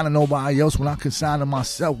gonna sign to nobody else when I could sign to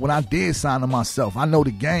myself. When I did sign to myself, I know the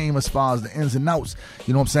game as far as the ins and outs.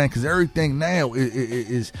 You know what I'm saying? Because everything now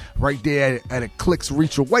is right there at a click's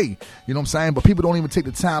reach away. You know what I'm saying? But people don't even take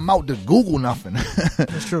the time out to Google nothing.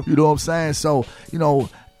 That's true. You know what I'm saying? So,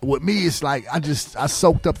 with me, it's like I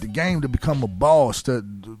soaked up the game to become a boss, to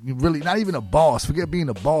really, not even a boss, forget being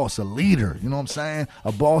a boss, a leader. You know what I'm saying?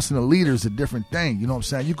 A boss and a leader is a different thing. You know what I'm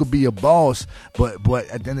saying? You could be a boss, but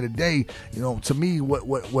at the end of the day, to me,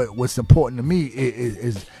 what's important to me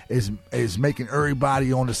is making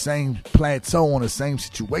everybody on the same plateau, on the same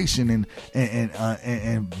situation,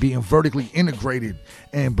 and being vertically integrated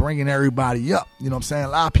and bringing everybody up. You know what I'm saying? A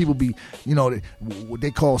lot of people be, what they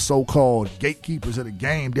call so-called gatekeepers of the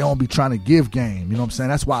game. game, they don't be trying to give game. You know what I'm saying?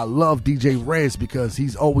 That's why I love DJ Rez, because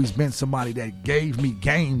he's always been somebody that gave me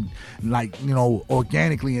game, like, you know,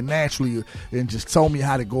 organically and naturally, and just told me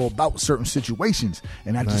how to go about certain situations.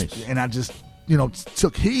 And I just you know,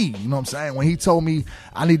 took heed. You know what I'm saying? When he told me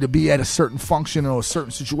I need to be at a certain function or a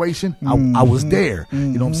certain situation, I was there. You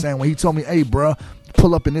know what I'm saying? When he told me, hey, bruh,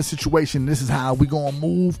 pull up in this situation, this is how we gonna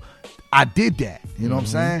move, I did that. You know what I'm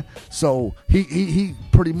saying? So he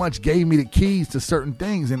pretty much gave me the keys to certain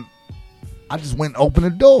things, and I just went and opened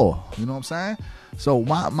the door. You know what I'm saying? So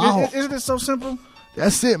my isn't it so simple?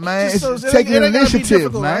 That's it, man. Just It's taking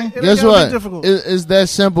initiative, man. Guess what? It's that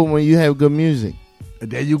simple when you have good music.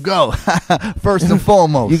 There you go. First and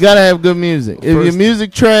foremost, you gotta have good music. If your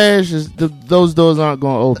music trash, those doors aren't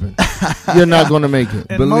gonna open. You're not gonna make it.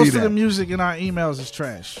 And most of the music in our emails is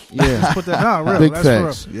trash. Yeah, let's put that down. Real, big that's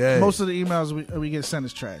facts. real. Yeah. Most of the emails we get sent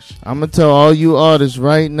is trash. I'm gonna tell all you artists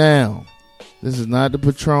right now, this is not the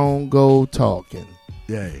Patron Gold talking.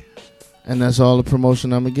 Yeah. And that's all the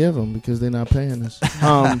promotion I'm gonna give them because they're not paying us.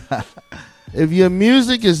 If your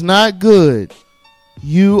music is not good,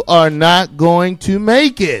 you are not going to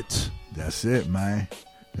make it. That's it, man.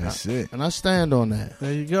 That's it. And I stand on that.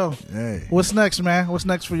 There you go. Hey. What's next, man? What's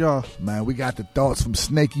next for y'all? Man, we got the Thoughts from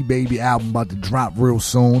Snaky Baby album about to drop real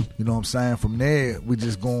soon. You know what I'm saying? From there, we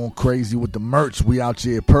just going crazy with the merch. We out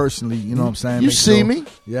here personally, you know what I'm saying? You see me?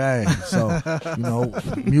 Yeah. So, you know,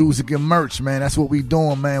 music and merch, man. That's what we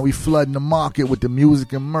doing, man. We flooding the market with the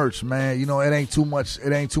music and merch, man. You know, it ain't too much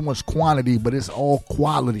quantity, but it's all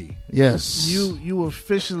quality. Yes. You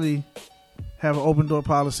officially have an open door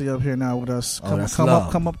policy up here now with us.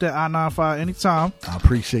 Come up there I-95 anytime. I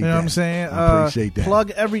appreciate that. You know what I'm saying? I appreciate that.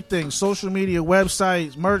 Plug everything: social media,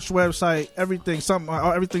 websites, merch website, everything,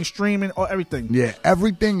 everything streaming or everything. Yeah,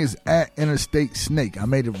 everything is at Interstate Snake. I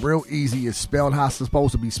made it real easy. It's spelled how it's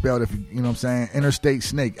supposed to be spelled. If you know what I'm saying, Interstate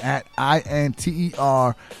Snake at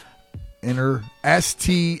INTER.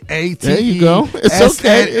 S-T-A-T-E. There you go. It's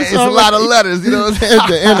okay. It's a lot of letters, you know what I'm saying?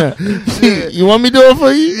 The inner. You want me to do it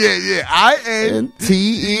for you? Yeah.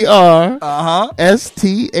 I-N-T-E-R.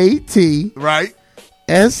 S-T-A-T. Right.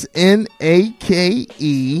 S-N-A-K-E.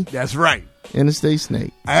 That's right. Interstate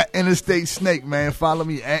Snake. At Interstate Snake, man. Follow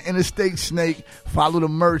me at Interstate Snake. Follow the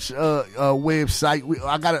merch website. We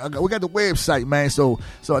got the website, man. So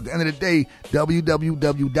at the end of the day,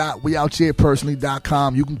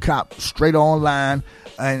 www.weoutchairpersonally.com. You can cop straight online.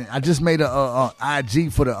 And I just made a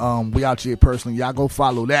IG for the We Out Here Personally. Y'all go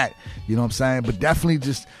follow that. You know what I'm saying? But definitely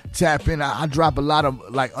just tap in. I drop a lot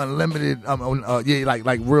of like unlimited,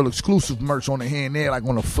 like real exclusive merch on the here and there, like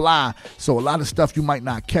on the fly. So a lot of stuff you might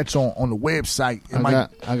not catch on the website.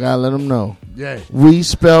 I gotta let them know. Yeah. We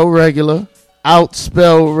spell regular. Out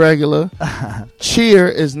spell regular. Cheer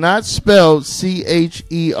is not spelled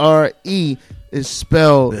C-H-E-R-E. It's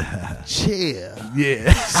spelled cheer.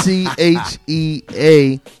 Yeah.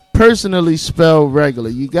 C-H-E-A. Personally spelled regular.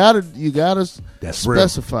 You gotta That's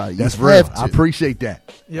specify. Real. That's real. real. I appreciate that.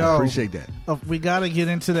 Yo, I appreciate that. We gotta get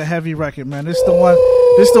into the heavy record, man. This the one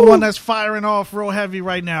that's firing off real heavy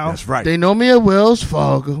right now. That's right. They know me at Wells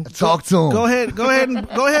Fargo. Talk to them. Go ahead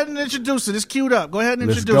and introduce it. It's queued up. Go ahead and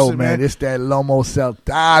introduce Let's go, it, man. It's that Lomo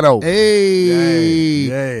Saltado.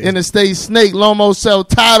 Hey, Interstate Snake, Lomo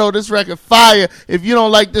Saltado. This record fire. If you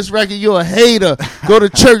don't like this record, you're a hater. Go to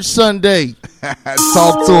church Sunday.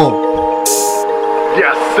 Talk to him.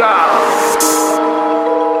 Yes, sir.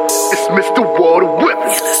 It's Mr. Water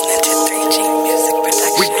Whippin'.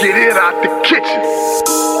 We get it out the kitchen.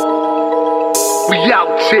 We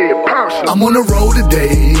out here personally. I'm on the road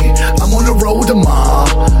today. I'm on the road tomorrow.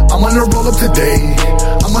 I'm on the roll up today.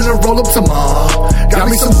 I'm on the roll up tomorrow. Got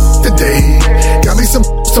me some today. Got me some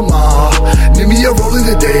tomorrow. Need me a roller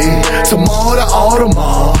today. Tomorrow to all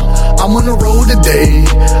tomorrow. I'm on the road today.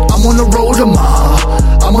 I'm on the road tomorrow.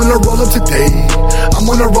 I'm on the roll up today. I'm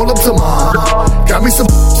on the roll up tomorrow. Got me some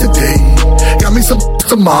today. Got me some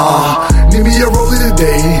tomorrow. Need me a roller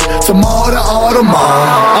today. Tomorrow to all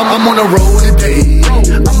tomorrow. I'm on the road today.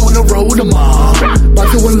 I'm on the road tomorrow. About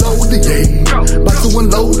to unload the game. About to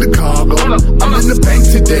unload the cargo. I'm in the bank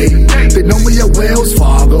today. They know me at Wells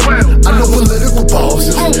Fargo. I know political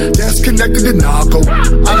bosses that's connected to narco.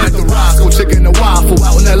 I'm at the Roscoe, chicken and waffle.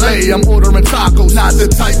 Out in LA, I'm ordering tacos. Not the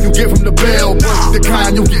type you get from the bell, but the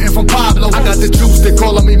kind you getting from Pablo. I got the juice, they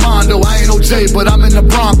calling me Mondo. I ain't OJ, but I'm in the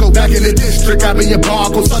Bronco. Back in the district, I be in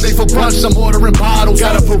Barco. Sunday for brunch, I'm ordering bottles.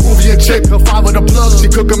 Got a Peruvian chick, her 5 with the plug. She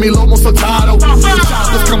cooking me Lomo Saltado.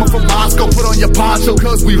 Shots coming from Moscow, put on your poncho,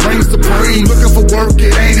 cause we reign supreme. Looking for work,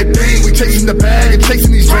 it ain't a thing. We chasing the bag and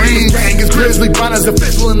chasing these dreams. Gang is grizzly, Bonner's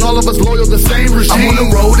official, and all of us loyal, the same regime. I'm on the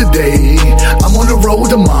road today. I'm on the road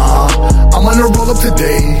tomorrow. I'm on gonna roll up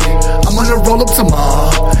today. I'm gonna roll up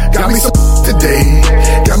tomorrow. Got me some today.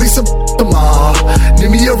 Got me some tomorrow.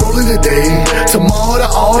 Need me a roller today. Tomorrow to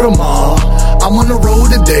all tomorrow. I'm on the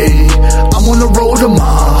road today. I'm on the road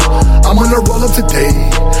tomorrow. I'm gonna roll up today.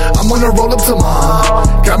 I'm gonna roll up tomorrow.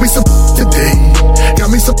 Got me some today.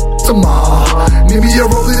 Got me some tomorrow. Need me a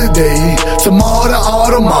roller today. Tomorrow to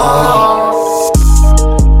all tomorrow.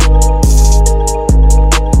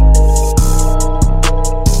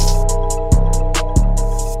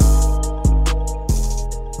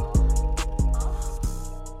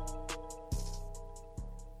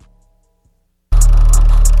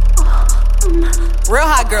 Real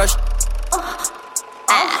hot girl.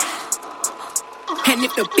 And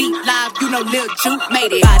if the beat live, you know Lil Juke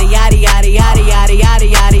made it. Body yaddy yaddy yaddy yaddy yaddy yaddy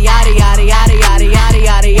yaddy yaddy yaddy yaddy yaddy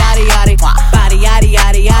yaddy yaddy yaddy. Body yaddy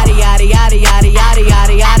yaddy yaddy yaddy yaddy yaddy yaddy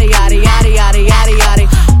yaddy yaddy yaddy yaddy yaddy yaddy yaddy.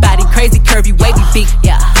 Body crazy curvy wavy beat,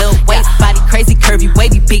 yeah. Lil waist, body crazy curvy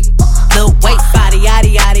wavy beat. Lil waist, body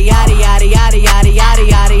yaddy yaddy yaddy yaddy yaddy yaddy yaddy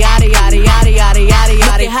yaddy yaddy yaddy yaddy yaddy yaddy yaddy.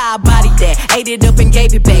 Look at how I bodied that, ate it up and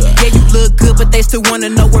gave it back. Yeah, you look good, but they still wanna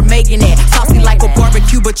know we're making it. Saucy like a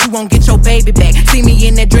barbecue, but you won't get your baby back. See me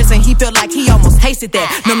in that dress and he felt like he almost tasted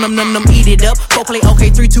that. Num num num num, eat it up. Go play okay,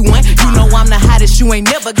 3, 2, 1. You know I'm the hottest, you ain't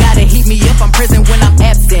never gotta heat me up. I'm present when I'm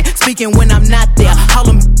absent, speaking when I'm not there. Call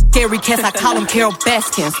them scary cats, I call them Carol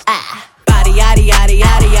Baskins. Body yaddy yaddy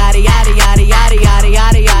yaddy yaddy yaddy yaddy yaddy yaddy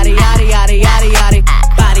yaddy yaddy yaddy yaddy yaddy yaddy.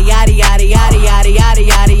 Body yaddy yaddy yaddy yaddy yaddy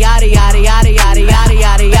yaddy yaddy yaddy yaddy yaddy yaddy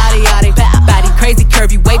yaddy yaddy yaddy. Body crazy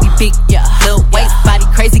curvy wavy beat, yeah. Lil waist, body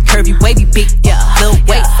crazy curvy wavy beat, yeah. Lil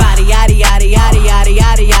waist, body yaddy yaddy yaddy yaddy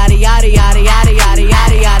yaddy yaddy yaddy yaddy yaddy yaddy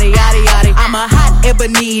yaddy yaddy yaddy yaddy. I'm a hot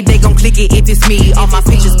ebony, they gon' click it if it's me. All my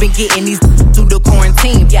pictures been getting these through the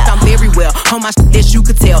quarantine. I'm very well on my shit, as you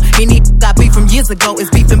could tell. Any I beef from years ago is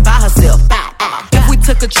beefing by herself. If we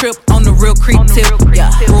took a trip on the real creep tip,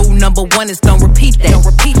 yeah. Rule number 1 is don't repeat that.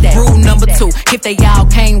 Rule number 2, if they all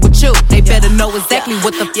came with you, they better know exactly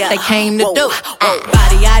what the they came to do.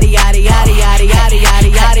 Body yaddy yaddy yaddy yaddy yaddy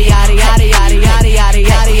yaddy yaddy yaddy yaddy yaddy yaddy yaddy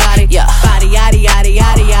yaddy yaddy. Yeah. Body yaddy yaddy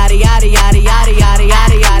yaddy yaddy yaddy yaddy yaddy yaddy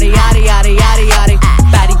yaddy yaddy yaddy yaddy yaddy yaddy.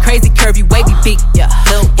 Body crazy curvy wavy beat, yeah.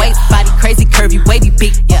 Lil waist, body crazy curvy wavy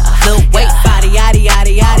beat, yeah. Lil waist, body yaddy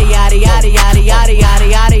yaddy yaddy yaddy yaddy yaddy yaddy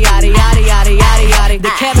yaddy yaddy yaddy yaddy yaddy yaddy yaddy.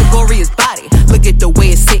 The category is body. Look at the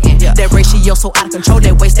way it's sitting. That ratio so out of control.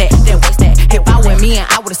 That waist that. If I were me and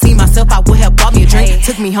I would've seen myself, I would have bought me a drink.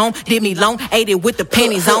 Took me home, did me long, ate it with the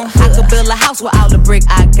pennies on. I could build a house with all the brick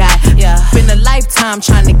I got. Yeah, been a lifetime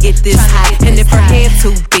trying to get this high. And if her head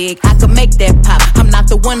too big, I could make that pop. I'm not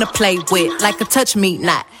the one to play with, like a touch me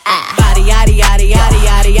not. Body yaddy yaddy yaddy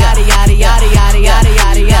yaddy yaddy yaddy yaddy yaddy yaddy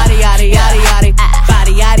yaddy yaddy yaddy yaddy yaddy.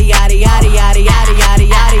 Body yaddy yaddy yaddy yaddy yaddy yaddy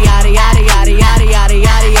yaddy yaddy yaddy yaddy yaddy yaddy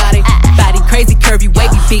yaddy yaddy. Body crazy curvy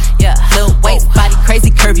wavy beat, yeah. Lil waist, body crazy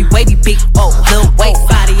curvy wavy beat, oh. Lil waist,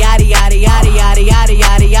 body yaddy yaddy yaddy yaddy yaddy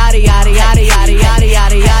yaddy yaddy yaddy yaddy yaddy yaddy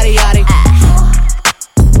yaddy yaddy yaddy.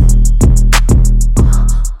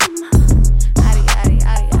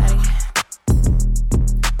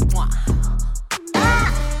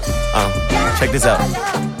 Check this out.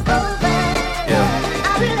 Yeah.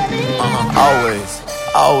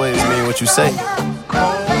 Always mean what you say.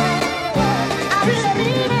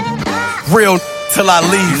 Real till I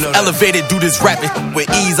leave. Elevated, do this rapping with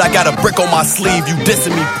ease. I got a brick on my sleeve. You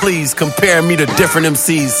dissing me, please. Comparing me to different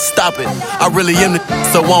MCs. Stop it. I really am the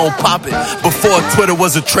so I won't pop it. Before Twitter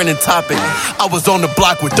was a trending topic, I was on the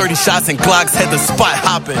block with 30 shots and Glocks, had the spot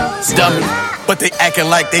hopping. Dummy. But they acting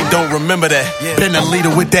like they don't remember that. Been a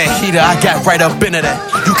leader with that heater, I got right up into that.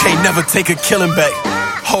 You can't never take a killing back.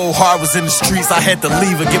 Whole heart was in the streets, I had to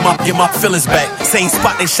leave and get my feelings back. Same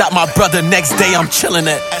spot they shot my brother, next day I'm chilling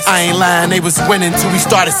at. I ain't lying, they was winning till we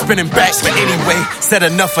started spinning back. But anyway, said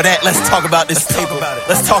enough of that, let's talk about this paper.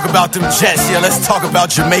 Let's talk about them Jets, yeah, let's talk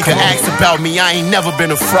about Jamaica. Ask about me, I ain't never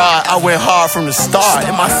been a fraud. I went hard from the start,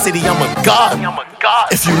 in my city I'm a god.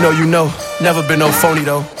 If you know, you know, never been no phony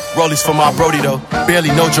though. Rollies for my brody though,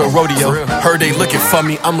 barely know Joe Rodeo. Heard they looking for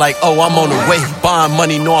me, I'm like, oh, I'm on the way. Buying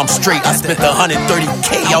money, know I'm straight. I spent the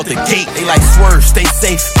 $130K out the gate. They like, swerve, stay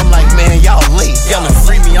safe. I'm like, man, y'all late. Yelling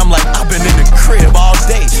free me, I'm like, I've been in the crib all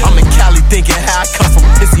day. I'm in Cali thinking how I come from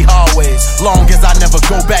pissy hallways. Long as I never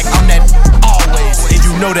go back, I'm that always. And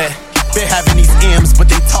you know that. Been having these M's,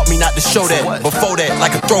 but they taught me not to show that. Before that,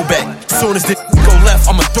 like a throwback. Soon as this go left,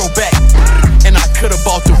 I'ma throw back. And I could've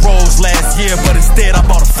bought the Rolls last year, but instead I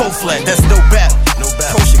bought a faux flat. That's no bat.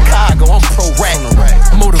 Pro Chicago, I'm pro rap.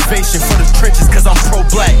 Motivation for the trenches, cause I'm pro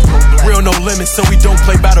black. Real no limits, so we don't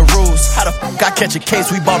play by the rules. How the fuck I catch a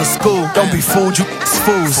case, we bought a school. Don't be fooled, you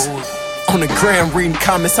fools. On the gram reading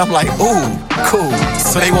comments, I'm like, ooh, cool.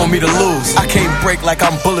 So they want me to lose. I can't break like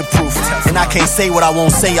I'm bulletproof. And I can't say what I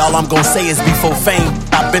won't say. All I'm gonna say is before fame,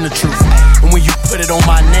 I've been the truth. And when you put it on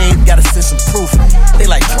my name, gotta send some proof. They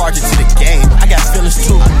like charge it to the game. I got feelings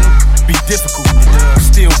too. Be difficult,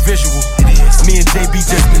 still visual. Me and JB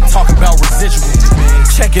just been talking about residual.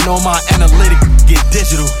 Checking on my analytic, get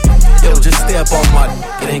digital. Yo, just stay up on my,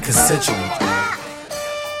 it ain't consensual.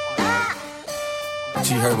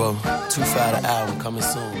 G Herbo, 2-5 the album coming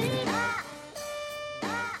soon.